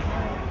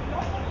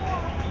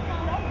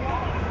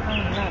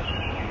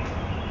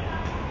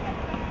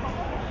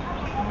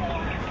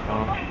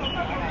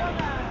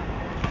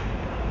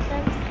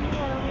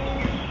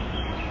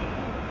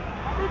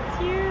That's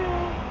you.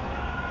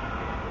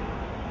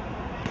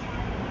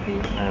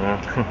 I know.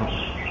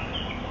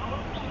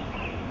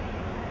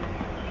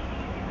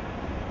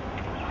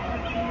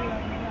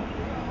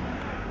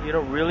 You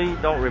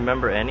don't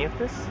remember any of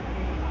this?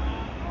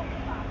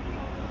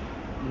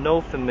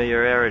 No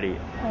familiarity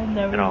I've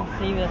never at all.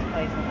 seen this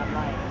place in my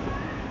life.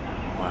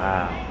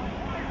 Wow.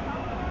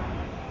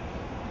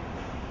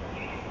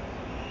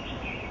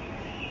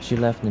 She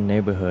left the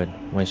neighborhood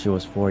when she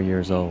was 4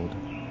 years old.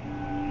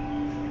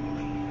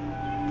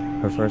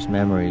 Her first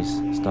memories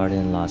started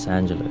in Los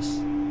Angeles.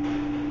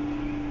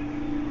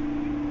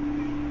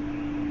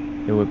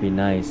 It would be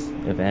nice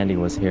if Andy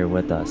was here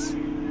with us.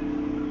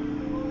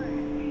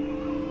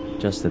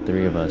 Just the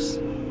three of us.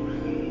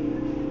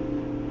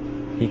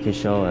 He could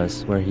show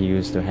us where he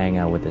used to hang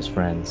out with his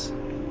friends.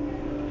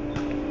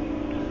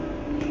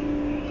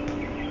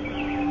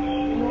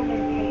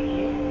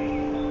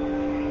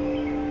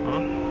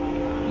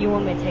 You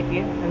want me to take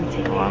you? Let me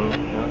take you.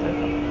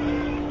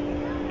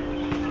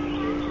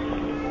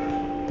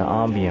 The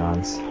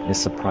ambiance is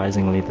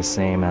surprisingly the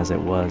same as it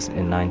was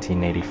in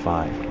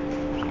 1985.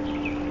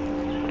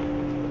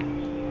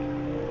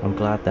 I'm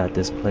glad that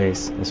this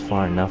place is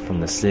far enough from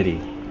the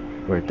city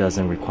where it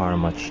doesn't require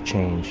much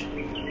change,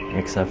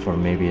 except for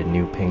maybe a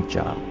new paint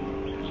job.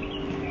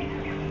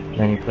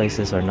 Many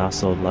places are not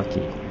so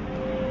lucky.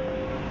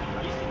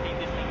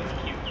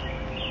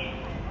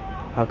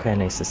 How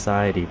can a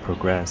society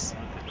progress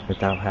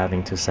without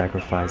having to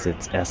sacrifice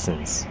its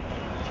essence?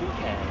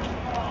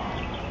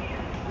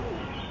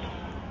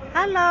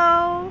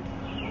 Hello，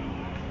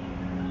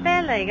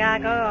咩嚟㗎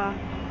嗰個？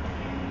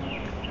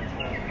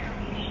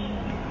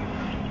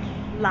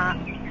嗱，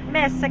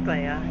咩色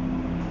嚟啊？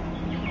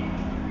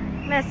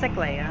咩色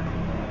嚟啊？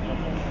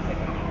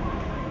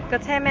個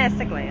車咩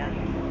色嚟啊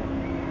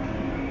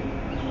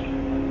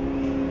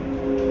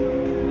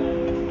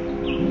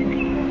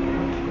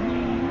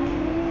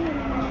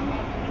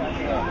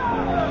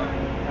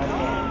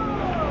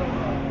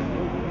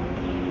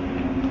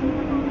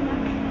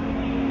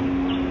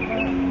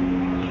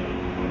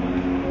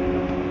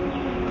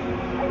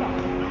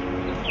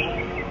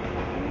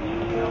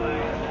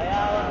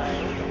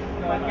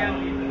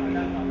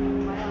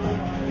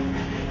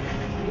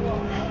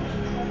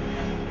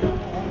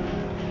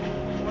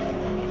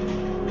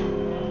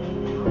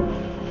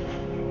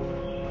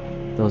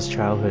？Those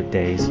childhood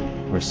days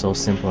were so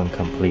simple and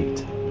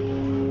complete.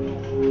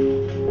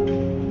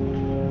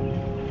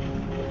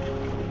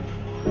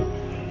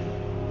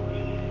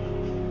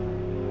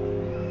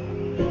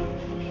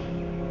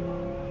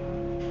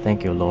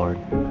 Thank you, Lord,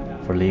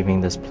 for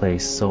leaving this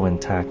place so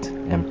intact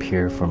and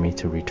pure for me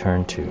to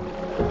return to.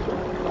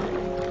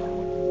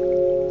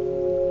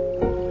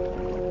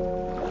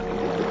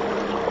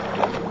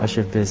 I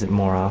should visit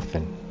more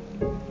often.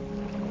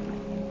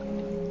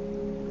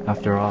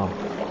 After all,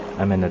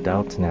 I'm an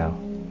adult now.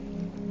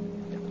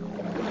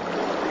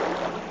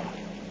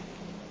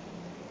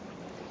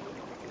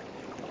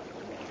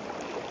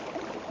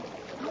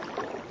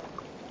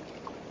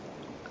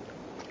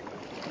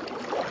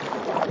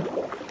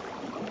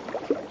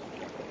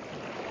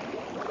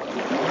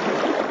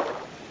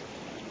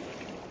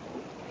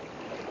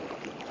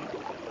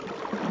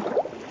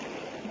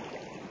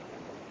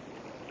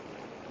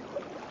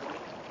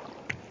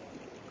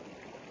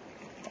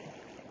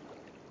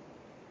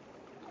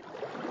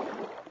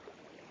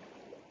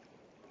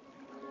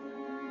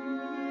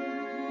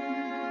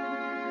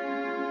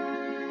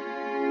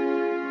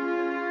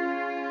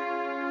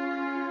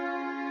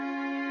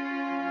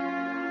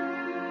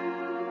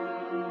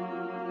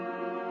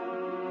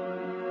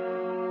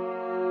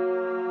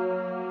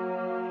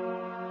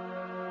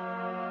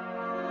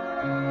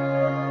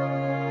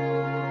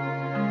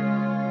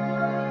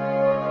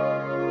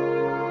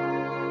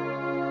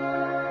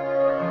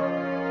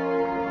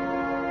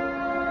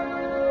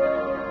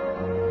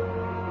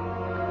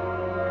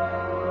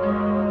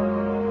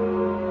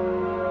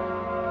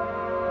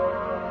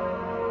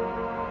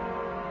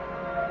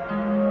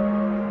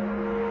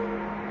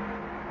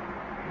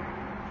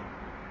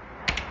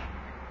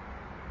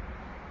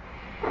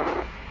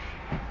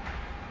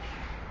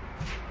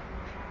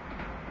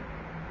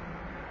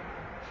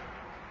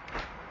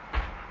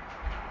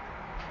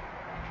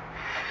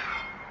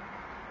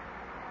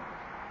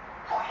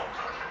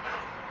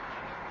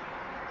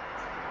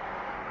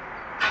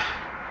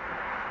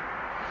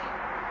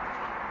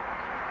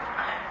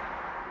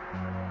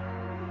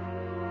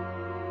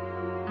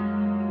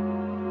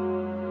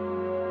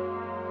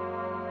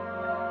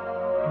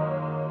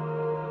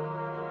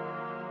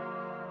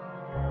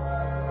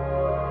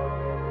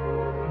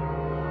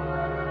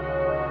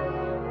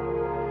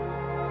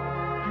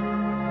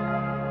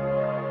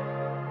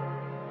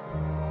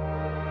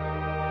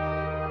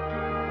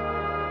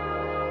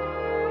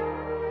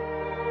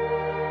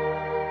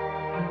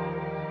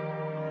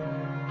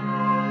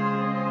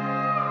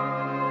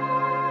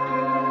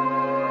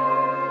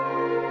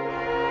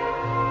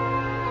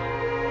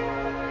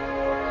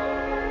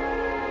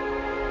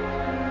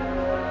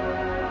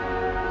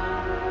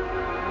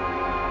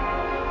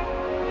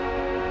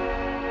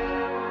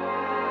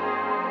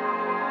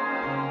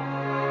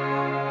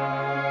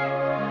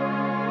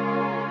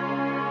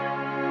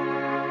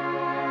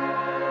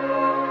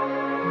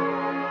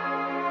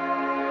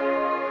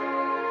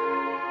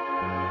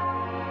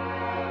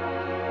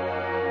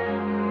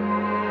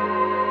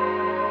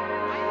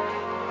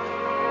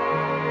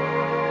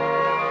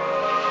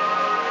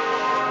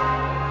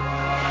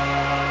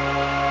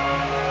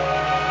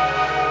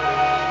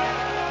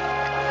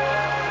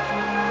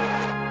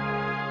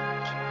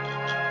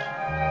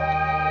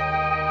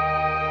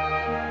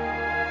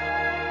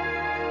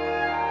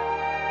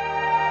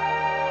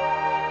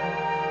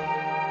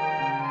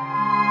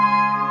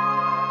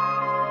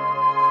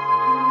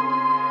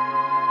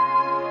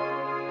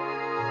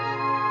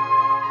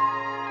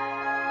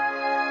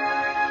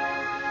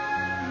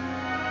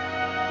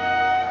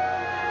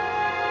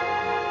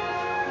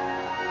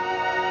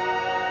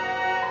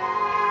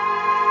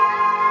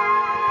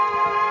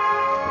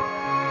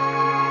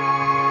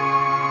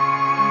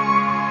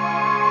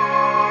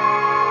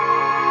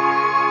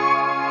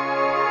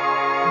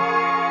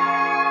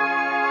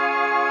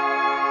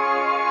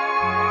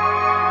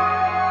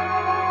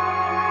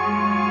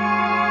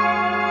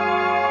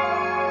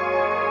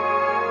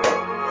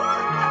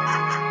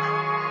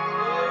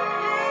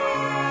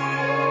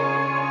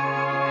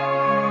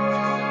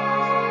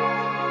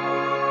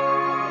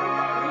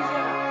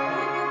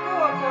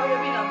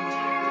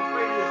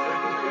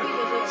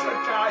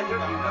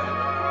 年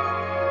啦。